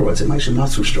the steroids, it makes your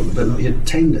muscles stronger, but not your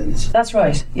tendons. That's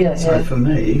right. Yeah. So for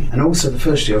me, and also the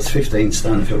first year I was 15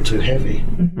 stone and felt too heavy.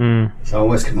 So I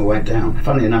always kept my weight down.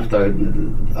 Funny enough, though,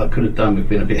 I could have done with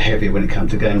being a bit heavier when it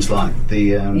comes to games like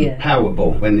the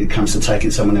Powerball. When it comes to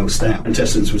taking someone else down,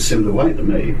 contestants with similar weight to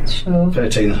me. Sure.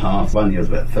 13 and a half. One year was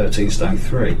about 13 stone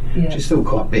 3, which is still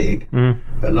quite big.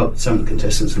 But some of the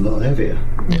contestants are a lot heavier.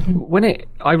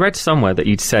 I read somewhere that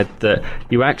you'd said that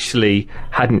you actually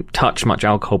hadn't touched much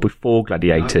alcohol before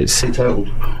Gladiators. Total.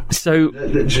 So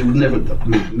never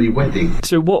me wedding.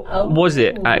 So what was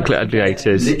it at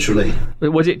Gladiators? Literally.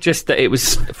 Was it just that it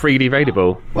was freely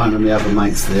available? One of my other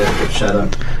mates there, Shadow.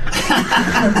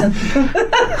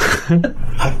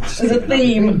 There's a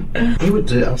theme. He would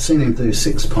do. I've seen him do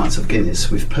 6 pints of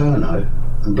Guinness with Pernod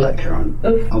and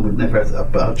blackcurrant. I would never have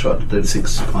that, but I tried to do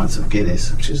 6 pints of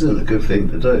Guinness, which isn't a good thing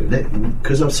to do.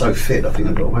 Because I'm so fit, I think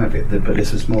I got away with it. But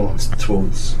this was more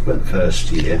towards the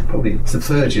first year. Probably it's the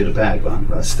third year the bad one,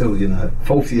 but still,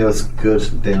 fourth year was good.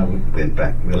 Then I went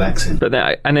back relaxing. But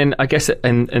then I guess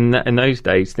in those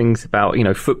days, things about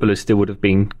footballers still would have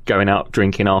been going out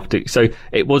drinking after. So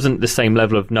it wasn't the same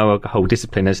level of no alcohol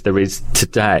discipline as there is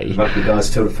today. Rugby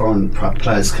guys till the foreign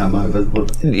players come over.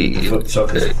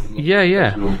 Soccer.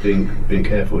 Yeah. Being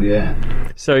careful, yeah.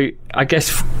 So I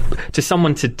guess to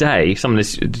someone today, someone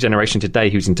this generation today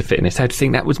who's into fitness, they'd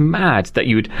think that was mad that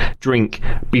you would drink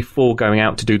before going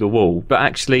out to do the wall. But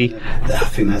actually, I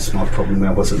think that's my problem. Where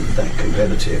I wasn't that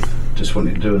competitive. Just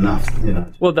wanted to do enough,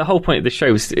 Well, the whole point of the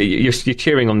show is you're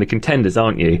cheering on the contenders,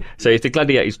 aren't you? So if the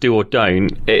Gladiators do or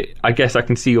don't, I guess I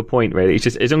can see your point, really. It's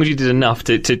just as long as you did enough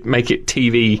to make it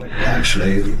TV.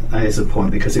 Actually, that is a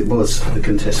point, because it was the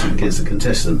contestant against the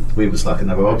contestant. We was like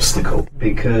another obstacle,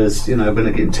 because, when I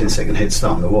get a 10-second head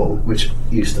start on the wall, which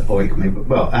used to oik me, but,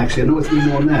 well, actually annoys me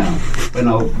more now when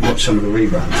I watch some of the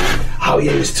reruns. Oh,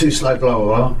 yeah, it's too slow, blah, blah,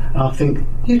 blah. And I think,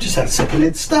 you just had a second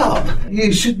head start.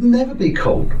 You should never be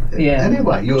caught. Yeah.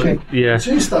 Anyway, you're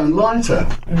 2 stone lighter.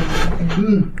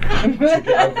 Should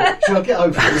I get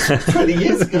over this 20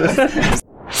 years ago?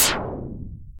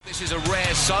 This is a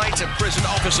rare sight, a prison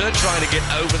officer trying to get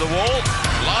over the wall.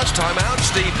 Last time out,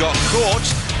 Steve got caught,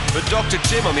 but Dr.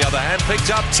 Tim, on the other hand,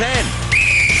 picked up 10.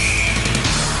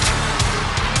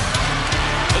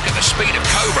 Look at the speed of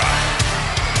Cobra.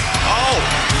 Oh,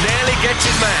 nearly gets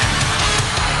his man.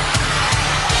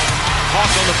 Hot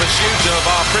on the pursuit of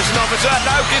our prison officer.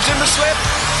 No, gives him the slip.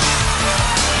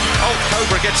 Oh,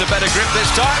 Cobra gets a better grip this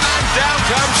time, and down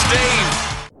comes Steve.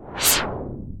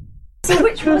 So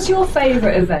which was your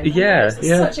favourite event? It's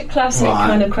such a classic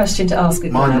kind of question to ask.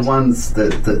 Mine, the ones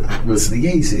that was the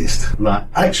easiest.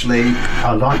 Actually,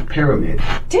 I like Pyramid.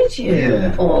 Did you?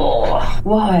 Yeah. Oh,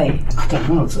 why? I don't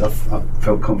know. I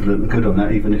felt confident and good on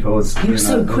that, even if I was. You were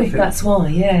so quick. That's why.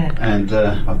 Yeah. And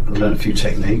I learned a few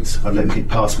techniques. I'd let them get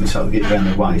past me so I could get around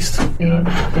their waist.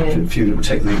 A few little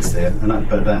techniques there,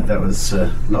 but that was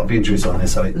a lot of injuries on there.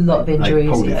 So a lot of injuries.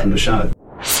 They pulled it from the show.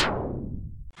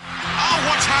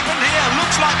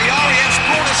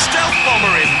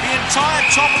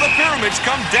 Top of the pyramids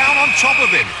come down on top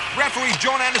of him. Referee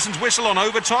John Anderson's whistle on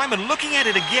overtime, and looking at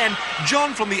it again,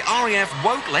 John from the RAF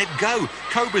won't let go.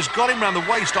 Cobra's got him round the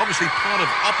waist, obviously part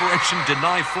of Operation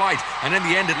Deny Flight, and in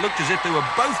the end it looked as if they were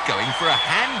both going for a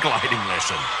hand gliding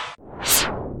lesson.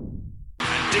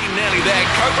 And Dean nearly there.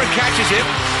 Cobra catches him,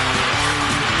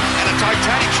 and a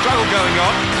titanic struggle going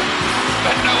on,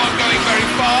 but no one going very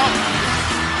far.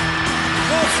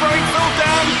 Wolf throwing Phil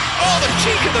down. Oh, the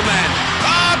cheek of the man.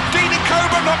 Dean and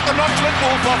Cobra knocked the nonchalant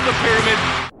Wolf off the pyramid.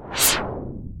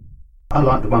 I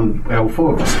like the one where all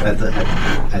four of us had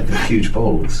the huge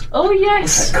balls. Oh,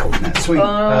 yes. What's that called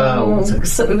now? Swing.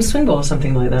 So it was swing ball or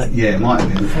something like that. Yeah, it might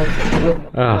have been.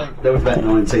 There was about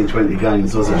 19, 20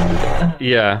 games, wasn't there?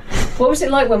 Yeah. What was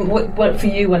it like what for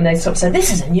you when they stopped saying,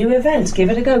 this is a new event, give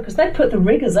it a go? Because they put the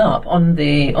riggers up on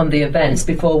the events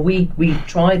before we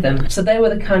tried them. So they were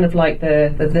the kind of like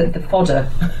the fodder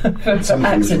for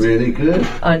Something's really good.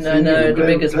 I know, the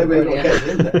riggers were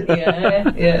brilliant.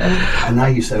 Yeah. And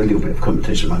they used to have a little bit of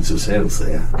competition amongst themselves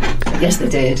there. Yes, they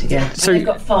did, yeah. So they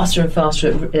got faster and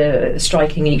faster at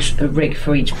striking each rig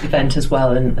for each event as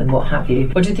well and what have you.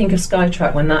 What do you think of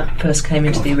Skytrack when that first came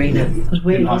into the arena? It was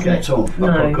weird, Didn't like it at all. I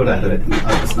got good at good at it.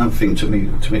 That's another thing. It took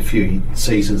me a few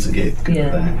seasons to get good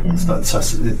at that. It's like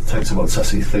it takes a while to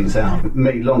suss these things out.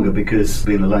 Me longer because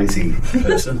being a lazy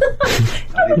person.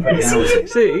 You're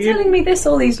telling me this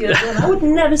all these years. I would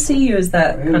never see you as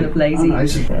that kind of lazy. I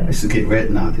used to get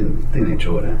read. No, I didn't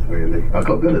enjoy that really. I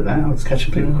got good at that. I was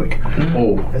catching people quick.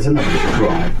 Oh, there's another little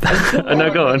gripe.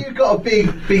 No, go on. You've got a big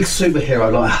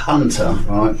superhero like Hunter,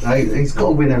 right? He's got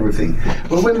to win everything.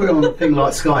 Well, when we're on a thing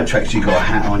like Sky Tracks, you got a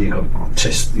hat on, you got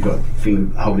chest, you got a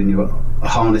thing holding you a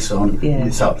harness on. And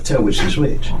it's up to tell which is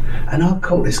which. And I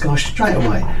caught this guy straight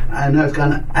away, and I was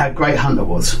going, how great Hunter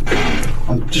was.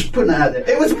 I'm just putting it out there.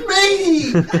 It was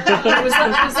me. was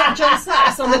that John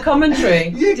Sachs on the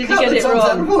commentary? Did you get it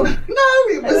wrong? No,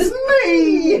 it was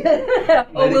me.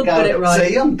 We'll put it right.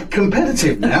 See, I'm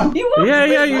competitive now. You are.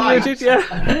 Yeah, you did. Yeah.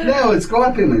 Now it's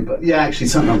griping me, but actually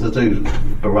sometimes I do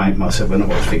berate myself when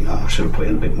I think, I should have put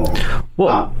in a bit more.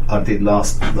 What? But I did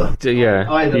last. I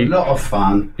had a lot of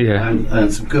fun. Yeah. And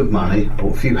earned some good money.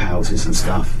 Bought a few houses and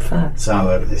stuff. So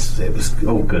it was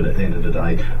all good at the end of the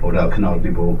day. Although I can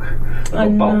hardly walk.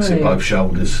 I've got bolts in both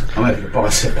shoulders. I'm having a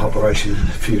bicep operation in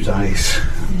a few days.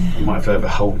 I might have a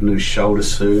whole new shoulder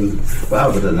soon. But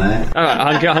other than that,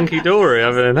 hunky-dory.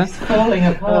 Other than that, falling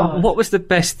apart. What was the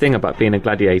best thing about being a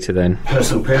gladiator then?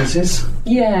 Personal appearances.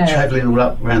 Yeah. Travelling all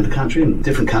up around the country in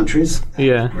different countries.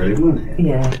 Yeah. Brilliant, wasn't it?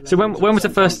 Yeah. So when was the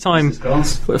first time?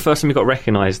 The first time you got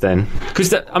recognised then?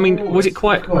 Because was it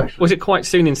quite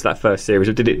soon into that first series,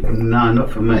 or did it? No, not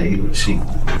for me.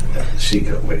 She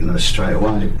got recognised straight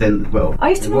away. Then, I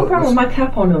used to walk around with my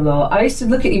cap on a lot. I used to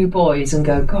look at you boys and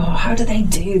go, God, how do they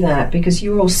do that? Because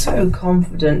you were all so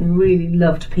confident and really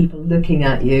loved people looking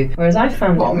at you. Whereas I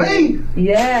found me?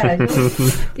 Yeah.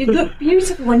 You look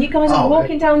beautiful when you guys were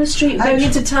walking down the street going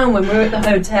into town when we were at the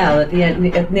hotel at the end,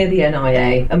 near the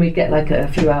NIA, and we'd get like a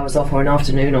few hours off or an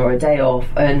afternoon or a day off,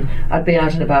 and I'd be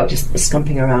out and about just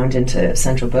scumping around into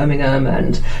central Birmingham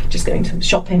and just going to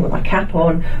shopping with my cap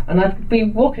on, and I'd be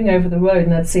walking over the road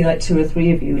and I'd see like 2 or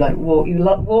 3 of you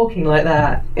walking like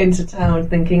that into town,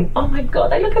 thinking, oh my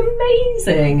God, they look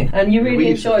amazing, and you really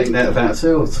enjoyed. We think that about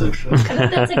ourselves.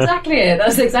 That's exactly it.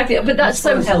 That's exactly it. But that's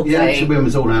so healthy. Yeah, actually, when we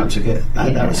was all out together,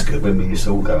 that was good. When we used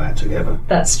to all go out together.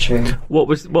 That's true. What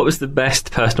was the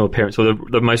best personal appearance, or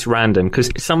the most random? Because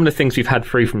some of the things we've had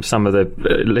through from some of the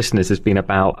listeners has been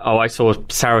about, I saw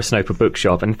Sarah Snoper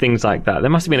bookshop and things like that. There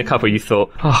must have been a couple you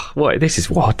thought, this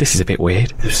is a bit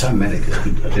weird. There's so many because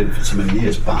I did it for so many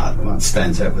years. But the one that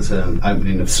stands out was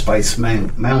opening of Space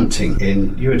Mounting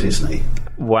in Euro Disney.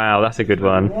 Wow, that's a good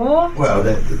one. What? Well,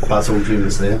 Buzz Aldrin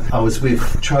was there. I was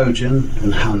with Trojan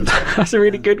and Hunt. That's a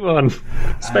really good one.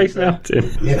 Space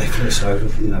Mountain. Yeah, they flew us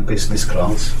over, business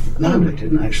class. No, they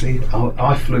didn't actually.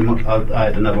 I flew. I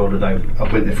had another holiday.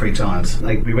 I went there 3 times.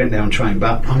 We went there on train,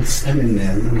 but I'm standing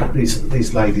there, and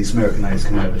these ladies, American ladies,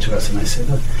 came over to us, and they said,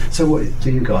 "So what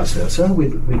do you guys do?" So we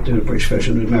do a British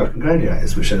version of American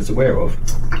Gladiators, which I was aware of.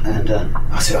 And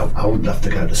I said, I would love to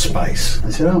go to space.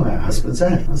 They said, our husband's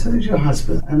there. I said, who's your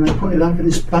husband? And they pointed over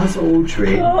this Buzz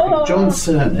Aldrin, John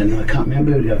Cernan, I can't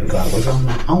remember who the other guy was. I'm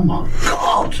like, oh my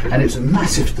God! And it was a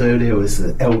massive dude. There was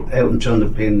Elton John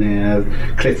had been there,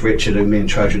 Cliff Richard, who me and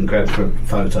Trojan grabbed for a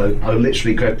photo. I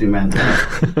literally grabbed him and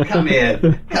come here,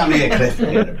 Cliff.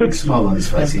 He had a big smile on his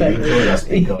face. He enjoyed us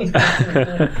big guys.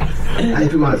 And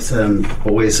everyone at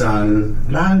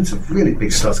Boyzone, loads of really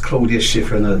big stars. Claudia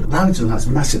Schiffer and loads of them. That's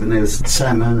massive. And there was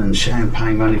salmon and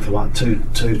champagne running for like 2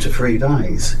 to 3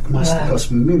 days. It must have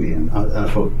cost $1 million. I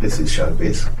thought, this is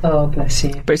showbiz. Oh, bless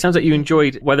you. But it sounds like you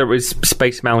enjoyed, whether it was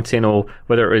Space Mountain or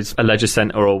whether it was a leisure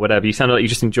centre or whatever, you sounded like you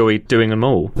just enjoyed doing them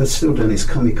all. They're still doing these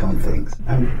Comic-Con things.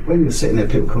 And when you're sitting there,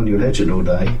 people calling you a legend all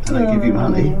day, and they give you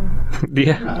money.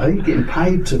 Yeah. You're getting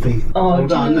paid to be...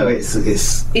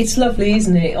 It's lovely,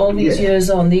 isn't it? All these years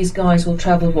on, these guys will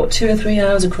travel, 2 or 3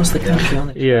 hours across the country on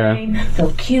a train. Yeah.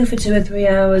 They'll queue for 2 or 3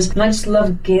 hours, and I just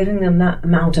love giving them that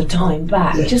amount of time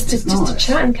back, just to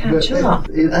chat and catch up.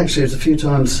 Actually, there's a few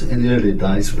times in the early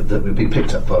days that we'd be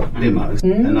picked up by limos,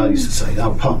 and I used to say,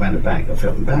 I'll park round the back. I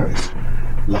felt embarrassed.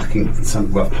 Lucky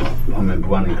some rough part. I remember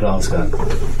one in Glasgow. And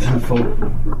I thought,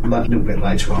 like a little bit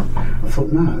later on, I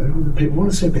thought, no, people want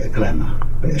to see a bit of glamour, a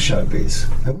bit of showbiz.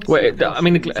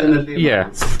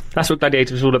 That's what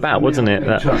Gladiator was all about, wasn't it?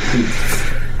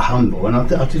 Humble, and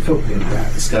I did feel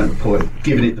it's going to the point,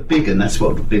 giving it the big, and that's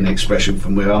what would have been the expression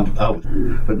from where I'm.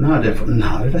 But no, I thought,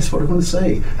 no, that's what I want to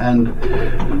see. And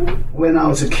when I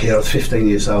was a kid, I was 15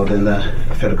 years old, and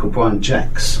a fellow called Brian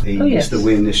Jacks, he used to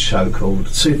win this show called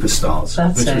Superstars,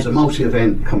 which was a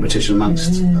multi-event competition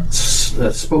amongst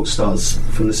sports stars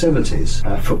from the 70s,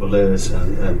 footballers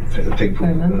and people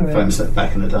famous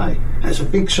back in the day. And it's a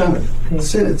big show,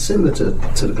 similar to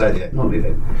the Gladiator, not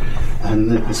really.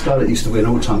 And this guy that used to win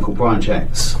all the time called Brian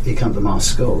Jacks, he came to my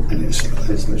school, and it's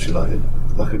literally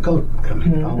like a god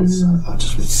coming. I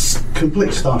just was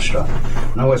completely starstruck,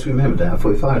 and I always remember that. I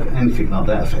thought if I had anything like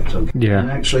that effect on me. And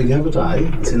actually the other day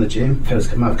I was in the gym, fellas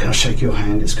come up, can I shake your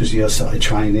hand? It's because you started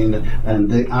training,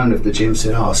 and the owner of the gym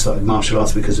said, I started martial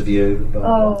arts because of you.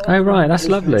 Oh right, that's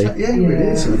lovely. Yeah, it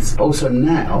really is. And it's also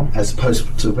now, as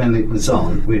opposed to when it was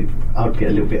on, I'd get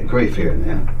a little bit of grief here and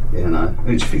there. You know, who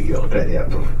do you think you're Gladiator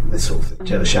for? This sort of thing.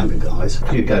 Jello Champion guys.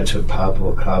 If you go to a pub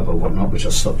or a club or whatnot, which I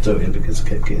stopped doing because I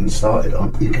kept getting started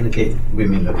on, you're going to get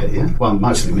women look at you. Well,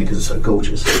 mostly me because it's so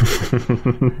gorgeous.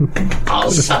 I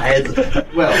was sad.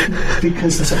 Well,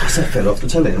 because I fell off the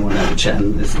telly and went out to chat,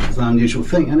 and it's an unusual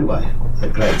thing anyway.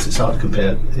 It's hard to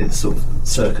compare. It's sort of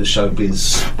circus, showbiz,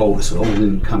 sports, all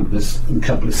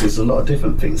encompasses a lot of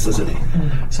different things, doesn't it?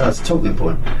 So it's a talking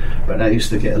point. But I used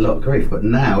to get a lot of grief. But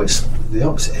now it's the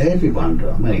opposite. Everyone,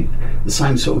 I mean, the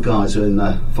same sort of guys who are in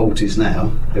their 40s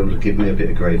now, able to give me a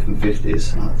bit of grief in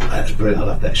 50s. Oh, that's brilliant. I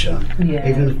love that show. Yeah.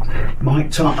 Even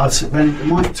Mike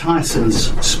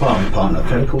Tyson's sparring partner, a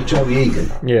fellow called Joey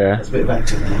Egan. Yeah. There's a bit of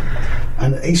acting there.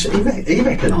 And he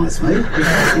recognised me. He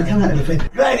came out and he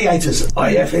said, Gladiators!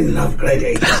 I effing love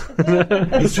Gladiators.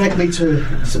 He dragged me to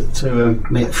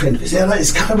meet a friend of his.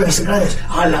 It's Cobra, it's the Gladiators.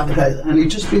 I love the Gladiators. And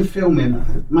he'd just been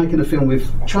making a film with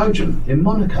Trojan in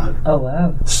Monaco. Oh,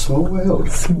 wow. Small world.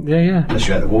 Yeah. Unless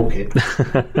you had to walk it.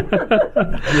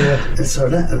 And so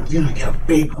that, get a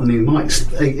big, Mike's,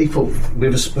 he fought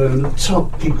with a spoon at the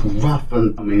top. People rough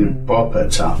and, proper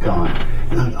tough guy.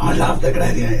 I love the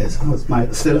Gladiators. I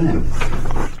still am.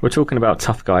 We're talking about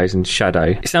tough guys and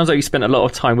Shadow. It sounds like you spent a lot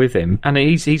of time with him, and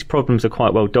his problems are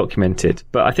quite well documented.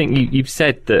 But I think you've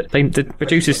said that the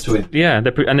producers,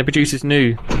 the producers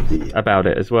knew about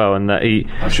it as well, and that he.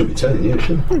 I should be telling you,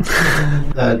 shouldn't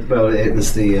I? Well, it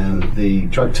was the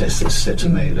drug testers said to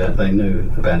me that they knew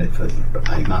about it for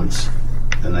 8 months,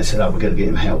 and they said, "Oh, we're going to get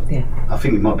him help." Yeah. I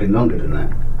think it might have been longer than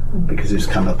that. Because he was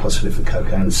coming up positive for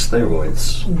cocaine and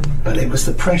steroids. But it was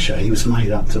the pressure. He was made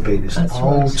up to be this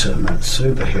ultimate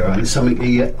superhero, and it's something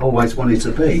he always wanted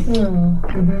to be.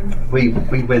 We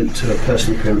went to a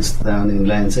personal appearance down in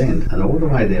Land's End, and all the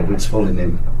way there we'd following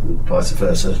him, vice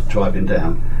versa, driving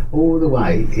down. All the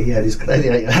way he had his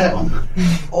Gladiator hat on.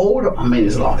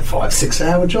 It's like a 5-6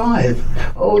 hour drive.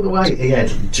 All the way he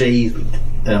had G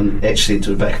etched into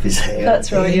the back of his hair.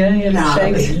 That's right, he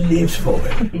lived for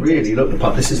it. Really looked the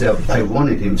part. This is how they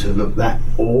wanted him to look that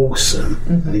awesome,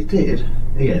 and he did.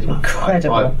 He had like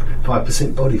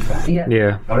 5% body fat.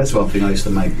 Yeah. Oh, that's one thing I used to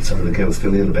make some of the girls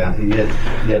feel ill about. He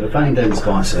had a vein down his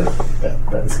bicep,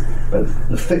 but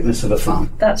the thickness of a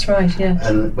thumb. That's right, yeah.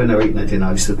 And when they were eating their dinner,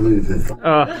 I used to move the thumb.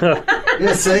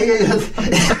 Yeah,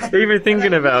 see? Even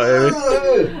thinking about it.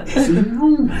 It's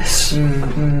enormous.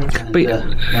 But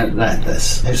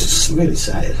it's really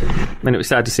sad. And it was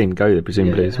sad to see him go,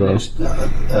 presumably, as well.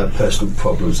 Personal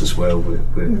problems as well. I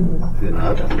don't want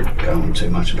to go on too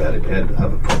much about it, but he had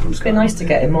other problems. It'd be nice to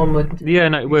get him on, wouldn't it? Yeah,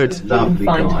 no, it would. Lovely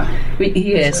guy.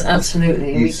 He is,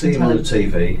 absolutely. You see him on the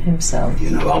TV. Himself.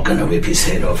 I'm going to rip his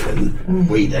head off and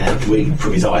weed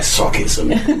through his eye sockets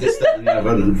and this, that, and the other.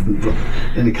 And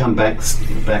then he come back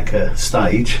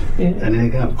stage, and there you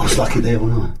go. I was lucky there,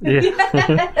 wasn't I?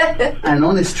 Yeah. And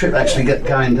on this trip, actually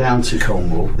going down to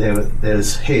Cornwall,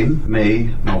 there's him,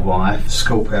 me, my wife,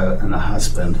 Scorpio, and her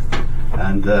husband,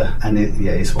 and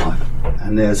his wife.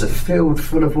 And there's a field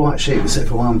full of white sheep except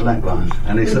for one black one.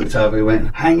 And he looked over, he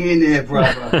went, "Hang in there,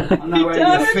 brother. I know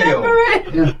how you feel."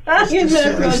 Hang in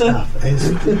there, brother.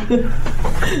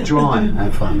 It's dry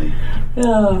and funny.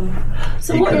 Oh.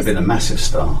 So he could have been a massive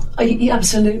star.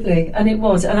 Absolutely, and it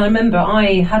was. And I remember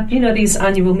I had, these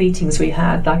annual meetings we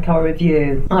had, like our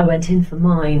review. I went in for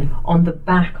mine on the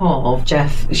back of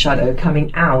Jeff Shadow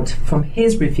coming out from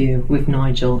his review with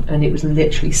Nigel, and it was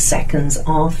literally seconds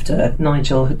after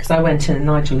Nigel, because I went in and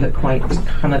Nigel looked quite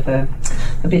kind of a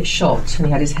bit shocked, and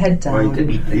he had his head down. Well,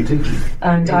 he did.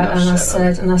 And I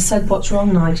said, "What's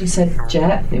wrong, Nigel?" He said,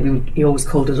 "Jet." He always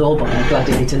called us all by our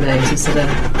gladiator names. He said,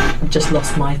 "I've just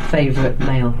lost my favourite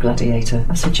male gladiator."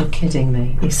 I said, "You're kidding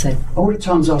me." He said, "All the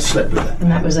times I've slept with that."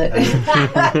 And that was it. I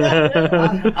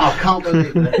can't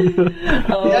believe that.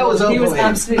 He was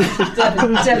absolutely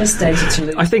devastated to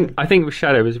lose. I think with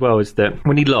Shadow as well is that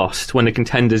when he lost, when the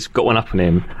contenders got one up on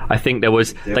him, I think there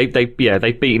was they'd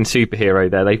they've beaten superhero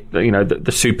there. They, you know,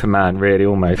 the Superman, really,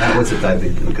 almost. That was a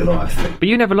David and Goliath thing. But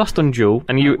you never lost on Duel,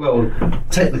 and you... Well,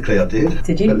 technically I did.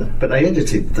 Did you? But they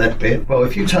edited that bit. Well,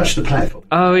 if you touch the platform...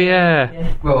 Oh,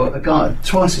 yeah. Well, a guy,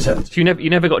 twice it's happened. So you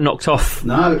never got knocked off?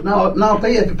 No, I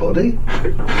beat everybody.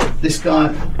 This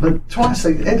guy, but twice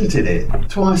they edited it.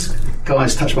 Twice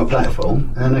guys touched my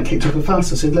platform and they kicked up a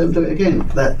fuss. I said, let them do it again.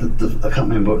 I can't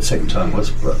remember what the second time was,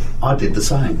 but I did the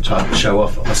same. Tried to show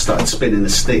off. I started spinning the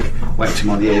stick, whacked him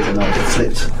on the head, and I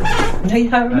slipped.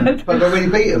 Yeah, I remember. But I really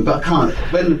beat him. But I can't.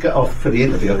 When I get off for the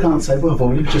interview, I can't say, well, I've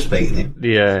already just beaten him.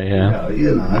 Yeah.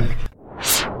 You know.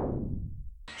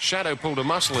 Shadow pulled a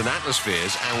muscle in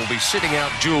Atmospheres and will be sitting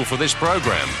out Duel for this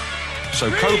programme.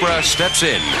 So Cobra steps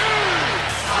in.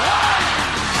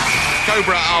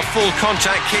 Cobra, our full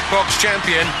contact kickbox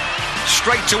champion,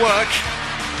 straight to work.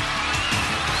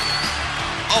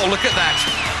 Oh, look at that.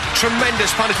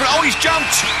 Tremendous punishment. Oh, he's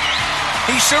jumped.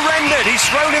 He's surrendered. He's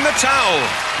thrown in the towel.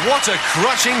 What a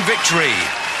crushing victory.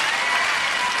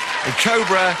 And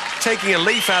Cobra taking a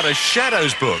leaf out of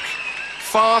Shadow's book.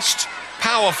 Fast,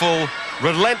 powerful,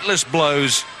 relentless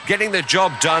blows, getting the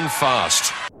job done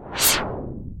fast.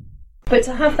 But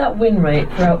to have that win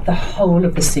rate throughout the whole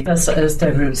of the season, as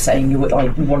David was saying, you were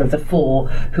like one of the 4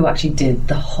 who actually did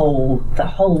the whole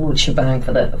shebang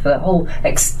for the whole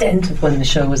extent of when the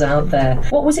show was out there.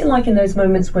 What was it like in those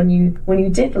moments when you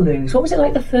did lose? What was it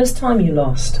like the first time you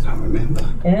lost? I don't remember.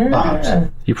 Yeah. But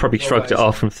You probably shrugged it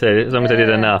off and said, as long as I did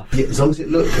enough. yeah, as long as it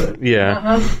looked good.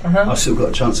 Yeah. I've still got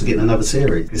a chance of getting another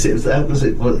series. Because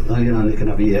like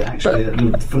another year. Actually,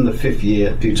 from the 5th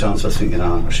year, a few times I was thinking,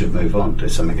 I should move on, do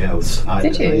something else.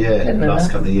 Did you? Yeah, the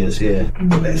last couple of years, yeah.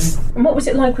 And what was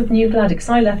it like with New Glad? Because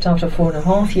I left after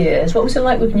 4.5 years. What was it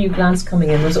like with New Glads coming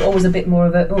in? Was it always a bit more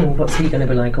of a, what's he going to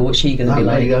be like, or what's she going to be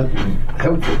like? There you go.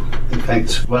 Helpful. In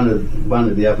fact, one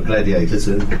of the other gladiators,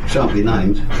 who shan't be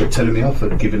named, kept telling me off for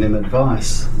giving him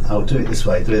advice. I'll do it this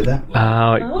way, do it that way.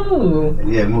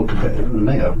 Yeah, more competitive than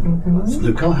me.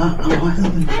 Look,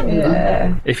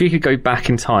 yeah. If you could go back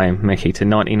in time, Mickey, to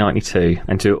 1992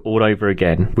 and do it all over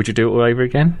again, would you do it all over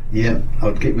again? Yeah,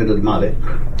 I'd get rid of the mullet.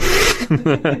 And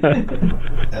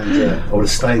I would have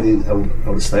stayed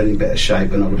in better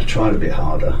shape, and I would have tried a bit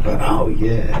harder. But I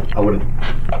would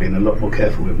have been a lot more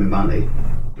careful with my money,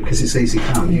 because it's easy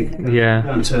come. You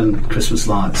don't turn Christmas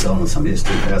lights on or something. It's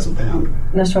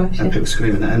 £2,000. That's right. And people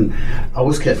screaming that. And I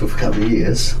was careful for a couple of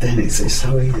years. Then it's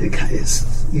so easy.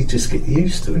 You just get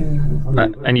used to it.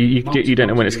 And you don't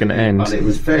know when it's going to end. But it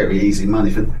was very easy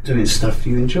money for doing stuff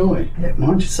you enjoy.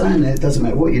 Mind you saying that, it doesn't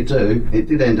matter what you do. It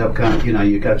did end up going,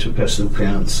 you go to a personal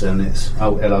appearance and it's,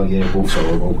 hello, yeah, Wolf's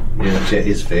horrible. Yeah, Jet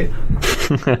is fit.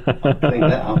 Clean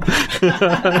that up.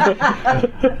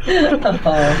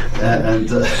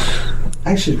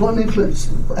 Actually, what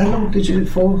influence? How long did you do?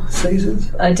 4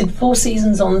 seasons? I did 4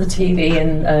 seasons on the TV,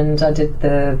 and I did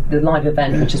the live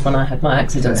event, which is when I had my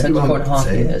accident. So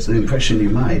 4.5 years. The impression you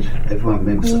made, everyone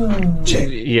remembers. Jet.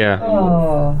 Yeah.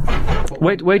 Oh.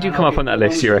 Where do you come up on that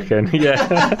list, you reckon? Yeah.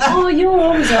 Oh, you're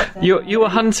always up there. You were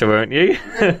Hunter, weren't you?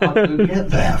 I couldn't get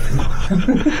there.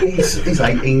 He's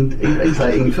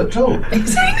 18 foot tall.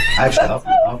 Actually,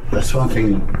 that's one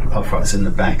thing. Arthritis in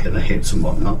the back and the hips and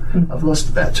whatnot. I've lost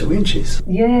about 2 inches.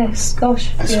 Yes,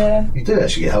 gosh, yeah. You do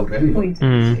actually get older anyway.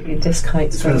 Your disc height.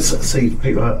 It's when I see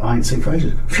people I ain't seen for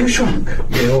ages. You shrunk.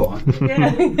 Yeah, all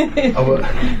right.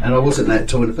 And I wasn't that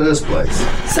tall in the first place.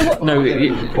 So what? No,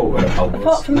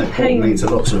 apart from the pain, means a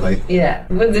lot to me. Yeah,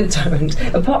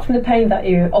 apart from the pain that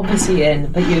you're obviously in,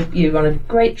 but you're on a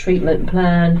great treatment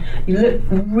plan. You look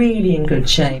really in good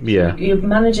shape. Yeah, you're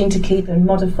managing to keep and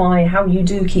modify how you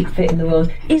do keep fit in the world.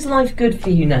 Is life good for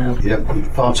you now? Yeah,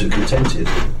 far too contented.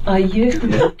 Are you?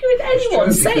 How could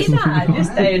anyone say that in this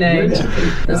day and age?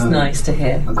 That's nice to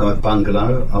hear. I've got a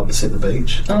bungalow opposite the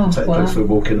beach. Take dogs for a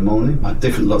walk in the morning.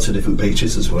 Lots of different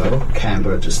beaches as well.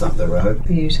 Canberra just up the road.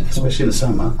 Beautiful. Especially in the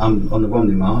summer. I'm on the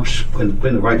Romney Marsh. When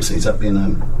the rape season's up in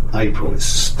April, it's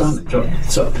stunning. Yeah.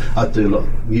 So I was doing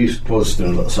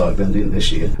a lot of sidebending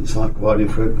this year. It's like riding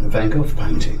for a Van Gogh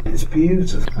painting. It's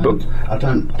beautiful. And I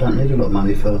don't need a lot of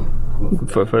money for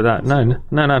that.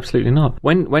 No, absolutely not.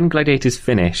 When Gladiators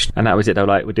finished and that was it, they were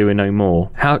like, we're doing no more.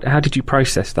 How did you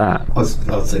process that? I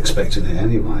was expecting it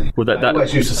anyway. Well, I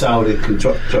always used to say, I can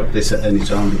drop this at any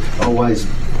time. I always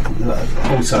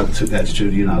also took the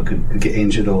attitude, I could get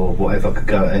injured or whatever, could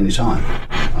go at any time.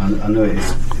 I know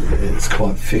it's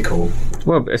quite fickle.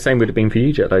 Well, the same would have been for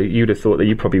you, Jet, though. You'd have thought that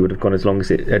you probably would have gone as long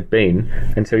as it had been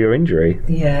until your injury.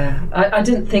 Yeah, I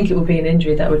didn't think it would be an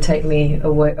injury that would take me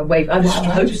away. I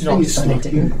hope not, but it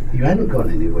didn't. You hadn't gone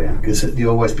anywhere because you've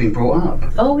always been brought up.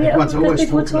 Oh, yeah, everyone's always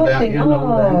people were talking about you and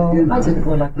all that. You know. I didn't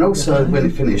go like And also, when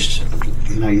it finished,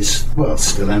 you know,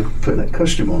 still am putting that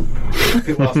costume on.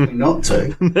 People ask me not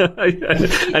to.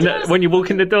 And when you're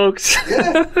walking the dogs.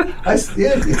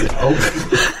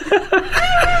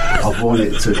 I've worn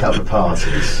it to a couple of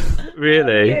parties.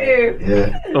 Really?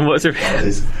 Yeah. And what's it?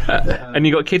 And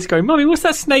you got kids going, "Mummy, what's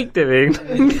that snake doing?"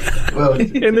 Well,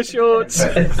 in the shorts.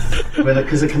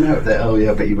 Because they come out with that. Oh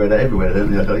yeah, I bet you wear that everywhere,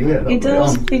 don't you? I go, yeah. He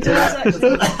does. He does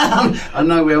actually. I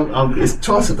know. It's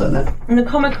twice I've done that. And the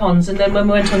Comic Cons, and then when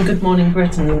we went on Good Morning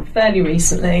Britain fairly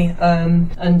recently,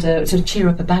 and to cheer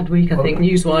up a bad week, I think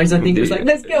news-wise, I think it was like,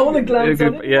 let's get all the glamps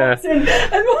on. Yeah.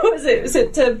 And what was it? Was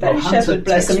it Ben Shepherd,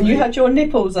 bless him? And you had your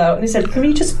nipples out, and he said, "Can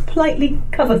you just politely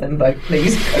cover them both,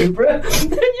 please, Cobra?"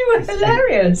 And you were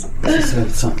hilarious. He said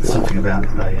something about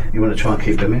you want to try and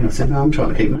keep them in. I said, no, I'm trying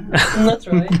to keep them out. That's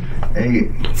right.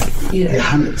 He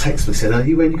hadn't texted me, said, "Are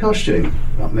you wearing your costume?"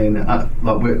 I mean, I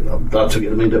took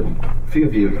it. I mean, a few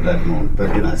of you have had them on,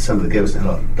 but you know, some of the girls are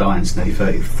like Diane's nearly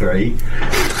 33,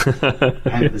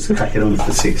 and was cracking on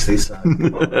for 60. So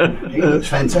he looks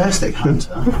fantastic,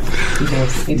 Hunter.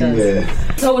 He does. Yeah.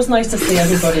 It's always nice to see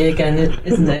everybody again,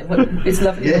 isn't it? It's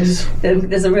lovely. Yes.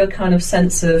 There's a real kind of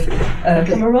sense of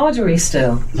camaraderie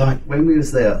still. Like when we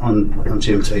was there on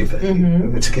GMTV, we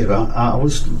were together. I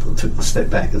took a step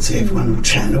back and see everyone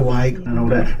chatting away and all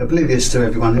that, oblivious to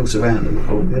everyone else around them.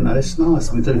 Thought, you know, it's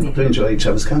nice. We do enjoy each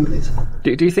other's companies.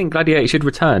 Do you think Gladiator should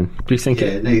return? Do you think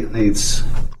it needs?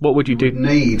 What would you do? It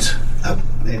needs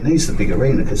the big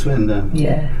arena because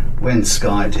when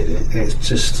Sky did it,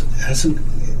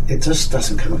 it just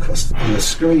doesn't come across on the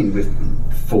screen with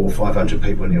 400 or 500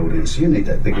 people in the audience. You need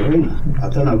that big arena. I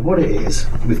don't know what it is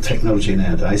with technology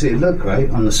nowadays. It looked great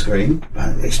on the screen, but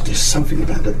it's just something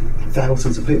about the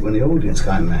thousands of people in the audience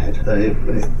going mad that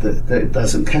it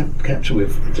doesn't capture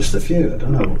with just a few. I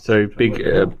don't know. So big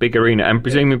arena, and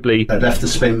presumably they'd have to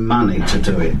spend money to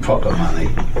do it, proper money.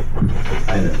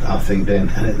 And I think then,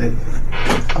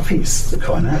 I think it's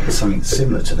kind of something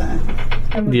similar to that.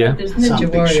 Yeah, there's Ninja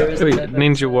Warrior, isn't there?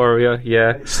 Ninja Warrior,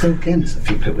 yeah. It's still again, there's a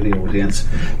few people in the audience.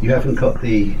 You haven't got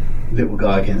the little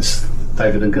guy against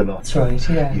David and Goliath. That's right,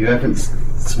 yeah. You haven't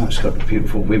so much got the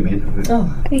beautiful women.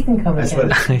 He can come as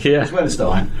again. As well as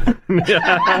Diane.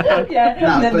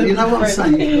 Yeah. No, but you know what I'm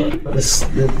saying? You've got the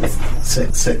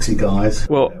sexy guys.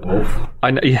 Well,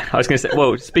 I know. Yeah, I was going to say.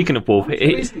 Well, speaking of Wolf,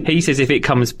 he says if it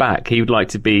comes back, he would like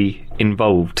to be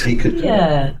involved. He could.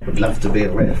 Yeah. Would love to be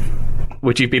a ref.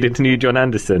 Would you be the new John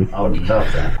Anderson? I would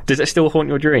love that. Does it still haunt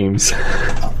your dreams?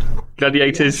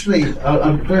 Gladiators? Actually,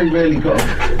 I very rarely got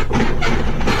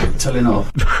telling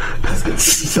off.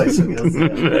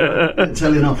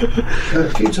 Telling off.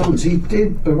 A few times he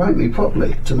did berate me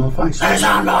properly to my face.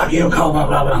 I'm not you, Cobra,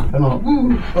 blah, blah.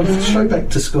 And I was straight back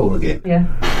to school again. Yeah.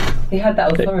 He had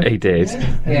that authority. He did.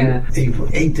 Yeah.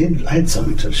 He did add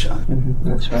something to the show.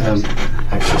 That's right.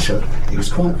 Actually, he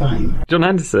was quite vain. John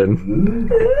Anderson?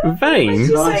 Vain?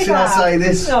 Should I say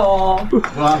this? Aww.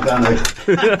 Well, I'm going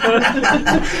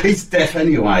to. He's deaf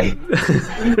anyway.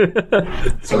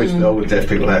 Sorry to all the deaf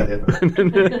people out there.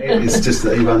 It's just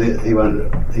that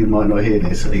he might not hear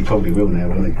this. He probably will now,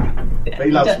 won't he? But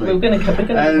he loves me. We're going to catch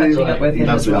up with him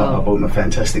as well. I bought him a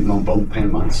fantastic Mont Blanc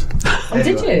pen once. Oh,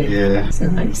 did you? Yeah. That's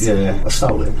nice. Yeah, I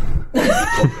stole it.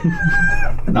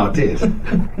 No, I did. I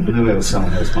knew there was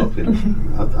someone else might have been.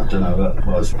 I don't know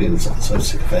why I was being so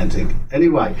sycophantic.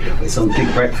 Anyway, it's on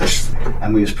Big Breakfast,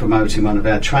 and we was promoting one of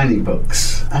our training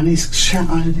books, and I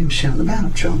heard him shouting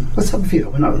about, "John, what's up with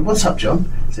you?" I went, "What's up,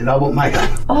 John?" He said, "I want makeup."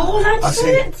 Oh, that's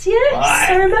it. Yes,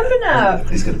 I remember now.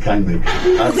 He's going to cane me.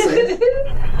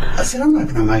 I said, "I'm not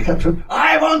going to makeup, John."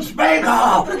 "I want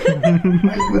makeup."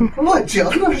 Right,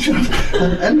 John.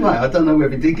 Anyway, I don't know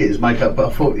whether he did get his makeup, but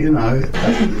I thought, you know,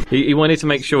 he wanted to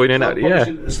make sure he didn't.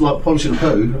 It's like polishing a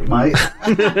poo, mate.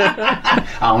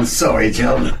 I'm sorry,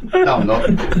 John. No, I'm not.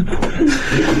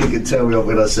 You can tell me off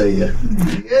when I see you.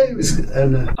 Yeah, it was.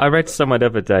 I read somewhere the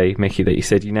other day, Mickey, that you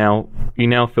said you now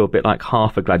feel a bit like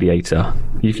half a gladiator.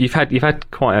 You've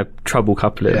had quite a troubled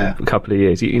couple of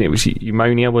years. It was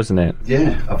pneumonia, wasn't it?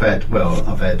 Yeah, I've had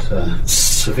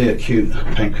severe acute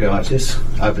pancreatitis,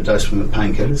 overdosed from the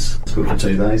painkillers. Took for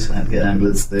 2 days, had to get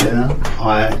ambulance there.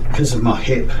 Because of my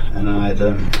hip, and I had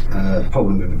a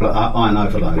problem with iron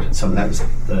overload. Some of that was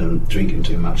drinking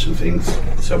too much and things,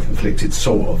 self-inflicted,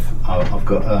 sort of. I've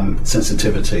got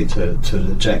sensitivity to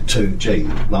the JAK2 gene.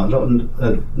 Like a lot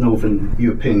of Northern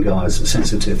European guys are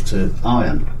sensitive to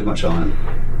iron, too much iron.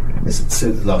 It's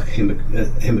like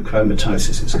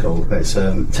hemochromatosis, it's called. It's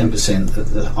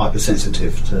 10%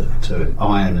 hypersensitive to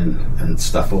iron and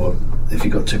stuff, or if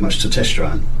you've got too much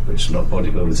testosterone, which a lot of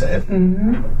bodybuilders have,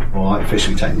 or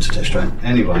artificially taking testosterone.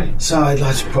 Anyway, so I had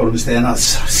loads of problems there, and I was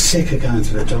so sick of going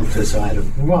to the doctors. I had a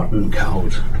rotten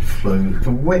cold, flu,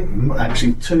 for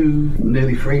actually 2,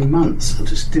 nearly 3 months. I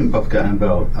just didn't bother going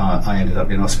well. I ended up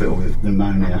in hospital with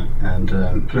pneumonia and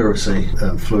pleurisy,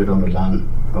 fluid on the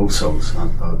lung. All sorts. I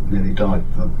nearly died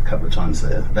a couple of times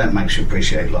there. That makes you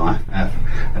appreciate life.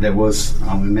 And I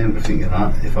remember thinking,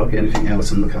 if I get anything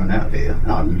else, I'm not coming out of here.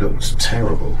 And I looked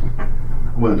terrible.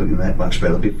 I weren't looking that much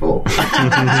better before.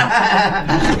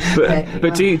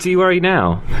 but do you worry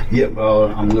now? Yeah,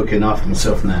 well, I'm looking after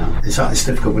myself now. It's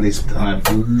difficult with this. I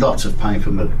have lots of pain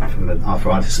from the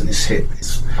arthritis in this hip.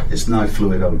 There's no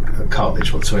fluid or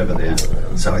cartilage whatsoever there.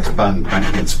 So it's bone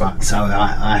against bone. So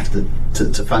I have to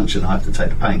function, I have to take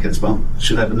the painkillers. But I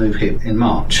should have a new hip in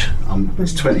March.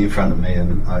 There's 20 in front of me,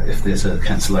 and if there's a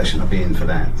cancellation, I'll be in for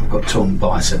that. I've got torn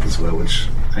bicep as well, which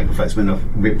aggravates me. I've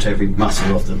ripped every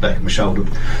muscle off the back of my shoulder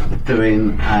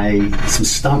doing some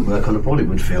stunt work on a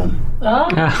Bollywood film.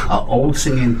 An old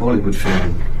singing Bollywood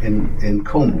film in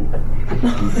Cornwall.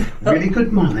 Really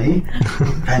good money,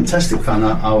 fantastic fun.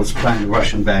 I was playing the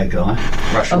Russian bad guy,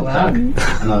 Russian thug,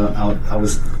 and I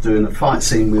was doing a fight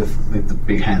scene with the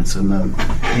big handsome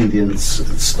Indian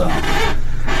star.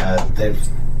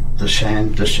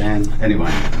 Dashan.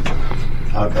 Anyway,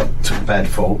 I took a bad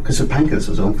fall because the painkillers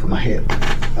was on for my hip.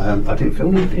 I didn't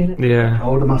feel it. Yeah.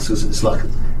 All the muscles, it's like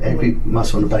every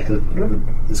muscle on the back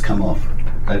has come off.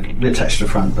 They've reattached the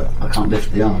front, but I can't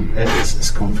lift the arm. It's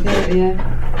confident.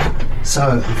 Yeah. So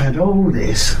I've had all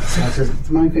this. So I said,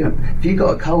 the main thing, if you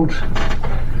got a cold,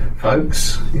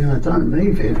 folks, don't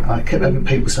leave it. I kept having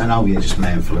people saying, "Oh yeah, just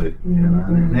man flu."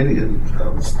 I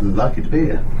was lucky to be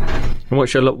here. And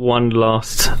what's your one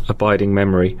last abiding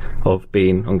memory of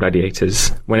being on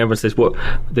Gladiators? When everyone says, what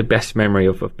the best memory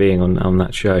of being on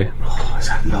that show? Oh, it's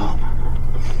a lot.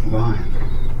 Right.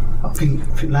 I think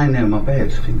laying there in my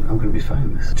bed, I think I'm going to be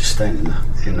famous. Just standing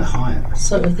in the height.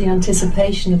 Sort of the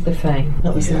anticipation of the fame.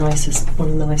 That was one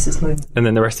of the nicest moments. And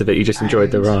then the rest of it, you just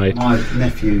enjoyed the ride. My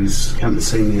nephews came to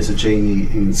see me as a genie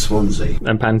in Swansea.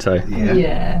 And Panto.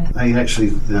 Yeah. They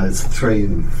actually, it's 3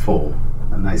 and 4.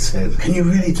 And they said, "Can you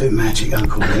really do magic,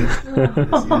 Uncle Nick?"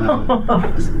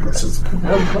 Lots of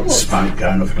smoke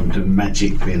going off and doing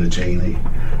magic, being a genie.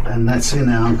 And that's it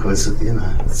now, Uncle is,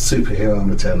 superhero on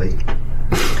the telly.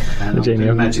 And I'm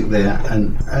doing magic there.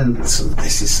 And so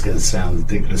this is going to sound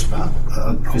ridiculous, but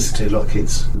I visited a lot of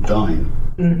kids dying.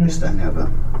 This, that and the other,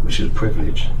 which is a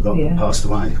privilege. A lot of them passed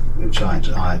away, which I had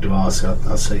to ask.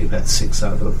 I see about 6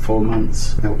 over 4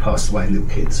 months. They all passed away, little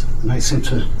kids, and they seem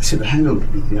to handle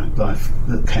life,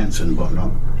 cancer and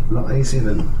whatnot, a lot easier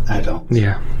than adults.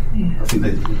 Yeah. I think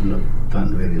they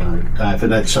don't really know. If they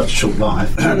had such a short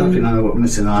life, I don't think I know what I'm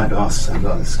missing. I had to ask them,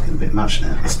 it's getting a bit much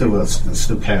now. They're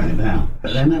still carrying it now.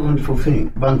 But then that wonderful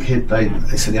thing. One kid, they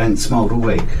said he hadn't smiled all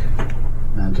week.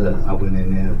 And I went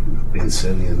in there being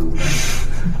silly and all that.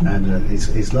 And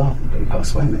he's laughing, but he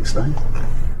passed away next day.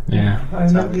 Yeah. I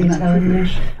remember you telling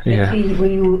me. Yeah. Will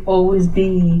you always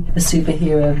be a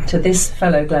superhero to this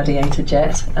fellow gladiator,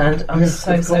 Jet? And I'm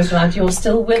so glad you're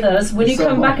still with us. Will you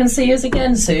come back and see us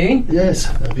again soon? Yes.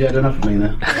 Have you had enough of me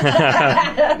now?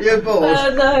 You're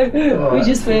bored? No. Right. We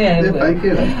just were. Yeah, thank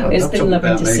you. It's been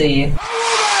lovely to see you.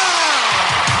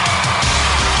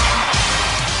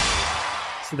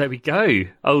 So there we go.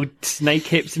 Old Snake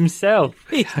Hips himself.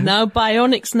 He's now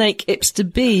bionic Snake Hips to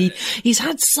be. He's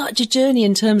had such a journey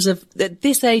in terms of at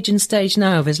this age and stage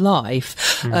now of his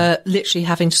life, literally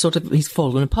having to he's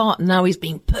fallen apart and now he's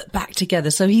being put back together.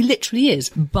 So he literally is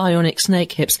bionic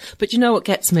Snake Hips. But you know what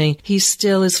gets me? He's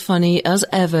still as funny as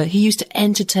ever. He used to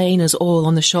entertain us all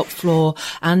on the shop floor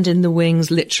and in the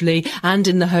wings, literally, and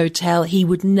in the hotel. He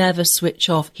would never switch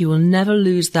off. He will never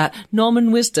lose that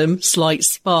Norman Wisdom slight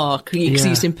spark. He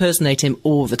used just impersonate him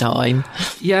all the time.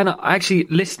 Yeah, and actually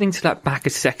listening to that back a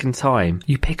second time,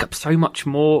 you pick up so much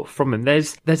more from him.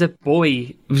 There's a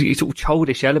boy, sort of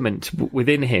childish element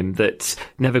within him that's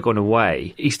never gone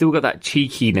away. He's still got that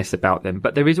cheekiness about them,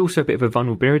 but there is also a bit of a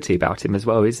vulnerability about him as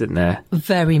well, isn't there?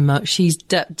 Very much. He's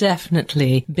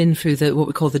definitely been through what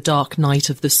we call the dark night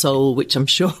of the soul, which I'm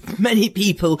sure many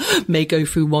people may go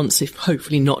through once, if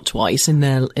hopefully not twice in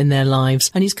their lives.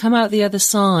 And he's come out the other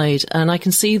side, and I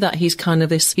can see that he's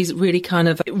really kind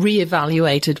of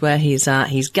reevaluated where he's at.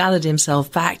 He's gathered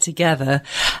himself back together,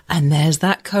 and there's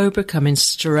that Cobra coming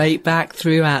straight back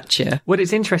through at you. Well,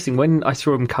 it's interesting when I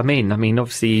saw him come in. I mean,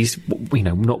 obviously he's,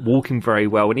 not walking very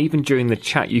well, and even during the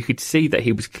chat you could see that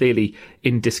he was clearly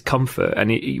in discomfort.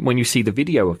 And when you see the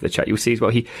video of the chat, you'll see as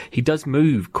well he does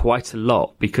move quite a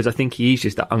lot, because I think he is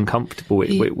just uncomfortable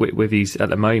with his at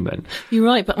the moment. You're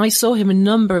right, but I saw him a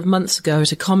number of months ago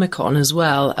at a Comic-Con as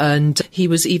well, and he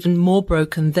was even more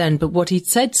broken then. But what he'd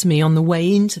said to me on the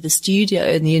way into the studio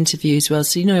in the interview as well,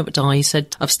 so you know what, Di, he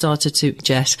said, I've started to,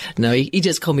 Jess, no, he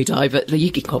just called me Di, but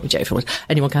you can call me Jay if you want,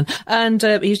 anyone can. And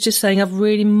he was just saying, I've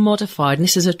really modified, and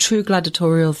this is a true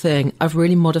gladiatorial thing, I've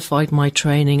really modified my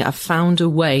training. I've found a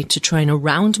way to train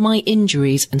around my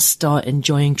injuries and start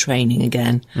enjoying training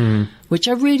again. Which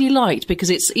I really liked, because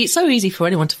it's so easy for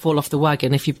anyone to fall off the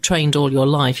wagon if you've trained all your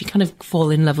life. You kind of fall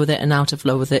in love with it and out of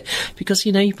love with it, because,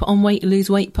 you put on weight, you lose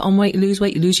weight, put on weight, you lose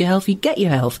weight, you lose your health, you get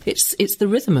your health. It's the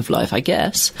rhythm of life, I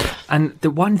guess. And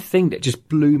the one thing that just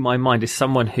blew my mind is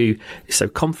someone who is so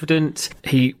confident.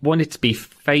 He wanted to be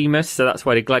famous, so that's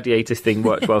why the Gladiators thing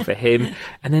worked well for him.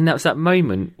 And then that was that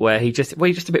moment where he just a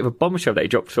bit of a bombshell that he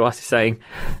dropped to us, saying,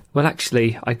 well,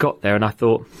 actually, I got there and I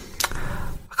thought,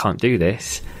 I can't do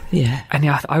this. Yeah. And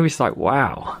I was like,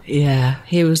 wow. Yeah.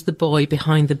 He was the boy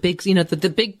behind the big,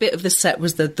 the big bit of the set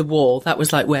was the wall. That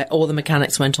was like where all the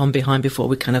mechanics went on behind before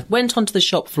we kind of went onto the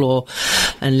shop floor,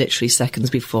 and literally seconds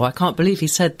before, I can't believe he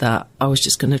said that, I was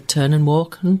just going to turn and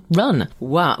walk and run.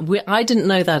 Wow. I didn't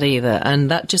know that either.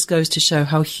 And that just goes to show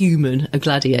how human a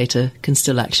gladiator can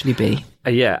still actually be.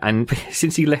 Yeah, and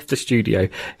since he left the studio,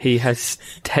 he has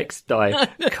texted Di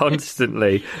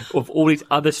constantly of all these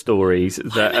other stories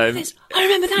that... I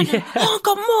remember that. Yeah. Oh, I've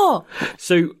got more.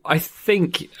 So I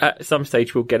think at some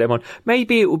stage we'll get him on.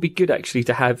 Maybe it would be good, actually,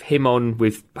 to have him on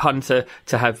with Hunter,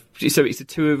 so it's the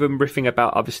two of them riffing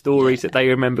about other stories that they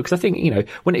remember. Because I think,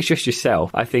 when it's just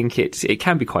yourself, I think it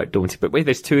can be quite daunting. But when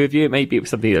there's two of you, maybe it was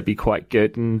something that'd be quite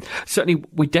good. And certainly,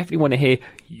 we definitely want to hear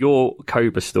your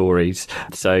Cobra stories.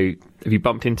 So... have you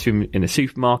bumped into him in a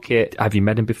supermarket? Have you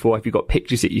met him before? Have you got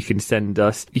pictures that you can send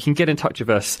us? You can get in touch with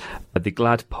us at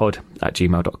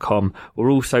thegladpod@gmail.com.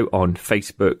 We're also on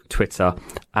Facebook, Twitter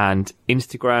and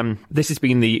Instagram. This has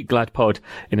been the Glad Pod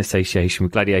in association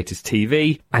with Gladiators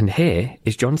TV. And here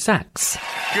is John Sachs.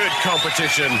 Good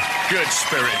competition, good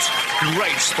spirit,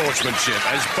 great sportsmanship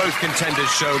as both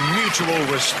contenders show mutual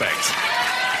respect.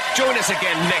 Join us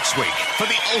again next week for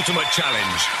the ultimate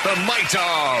challenge, the might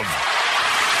of...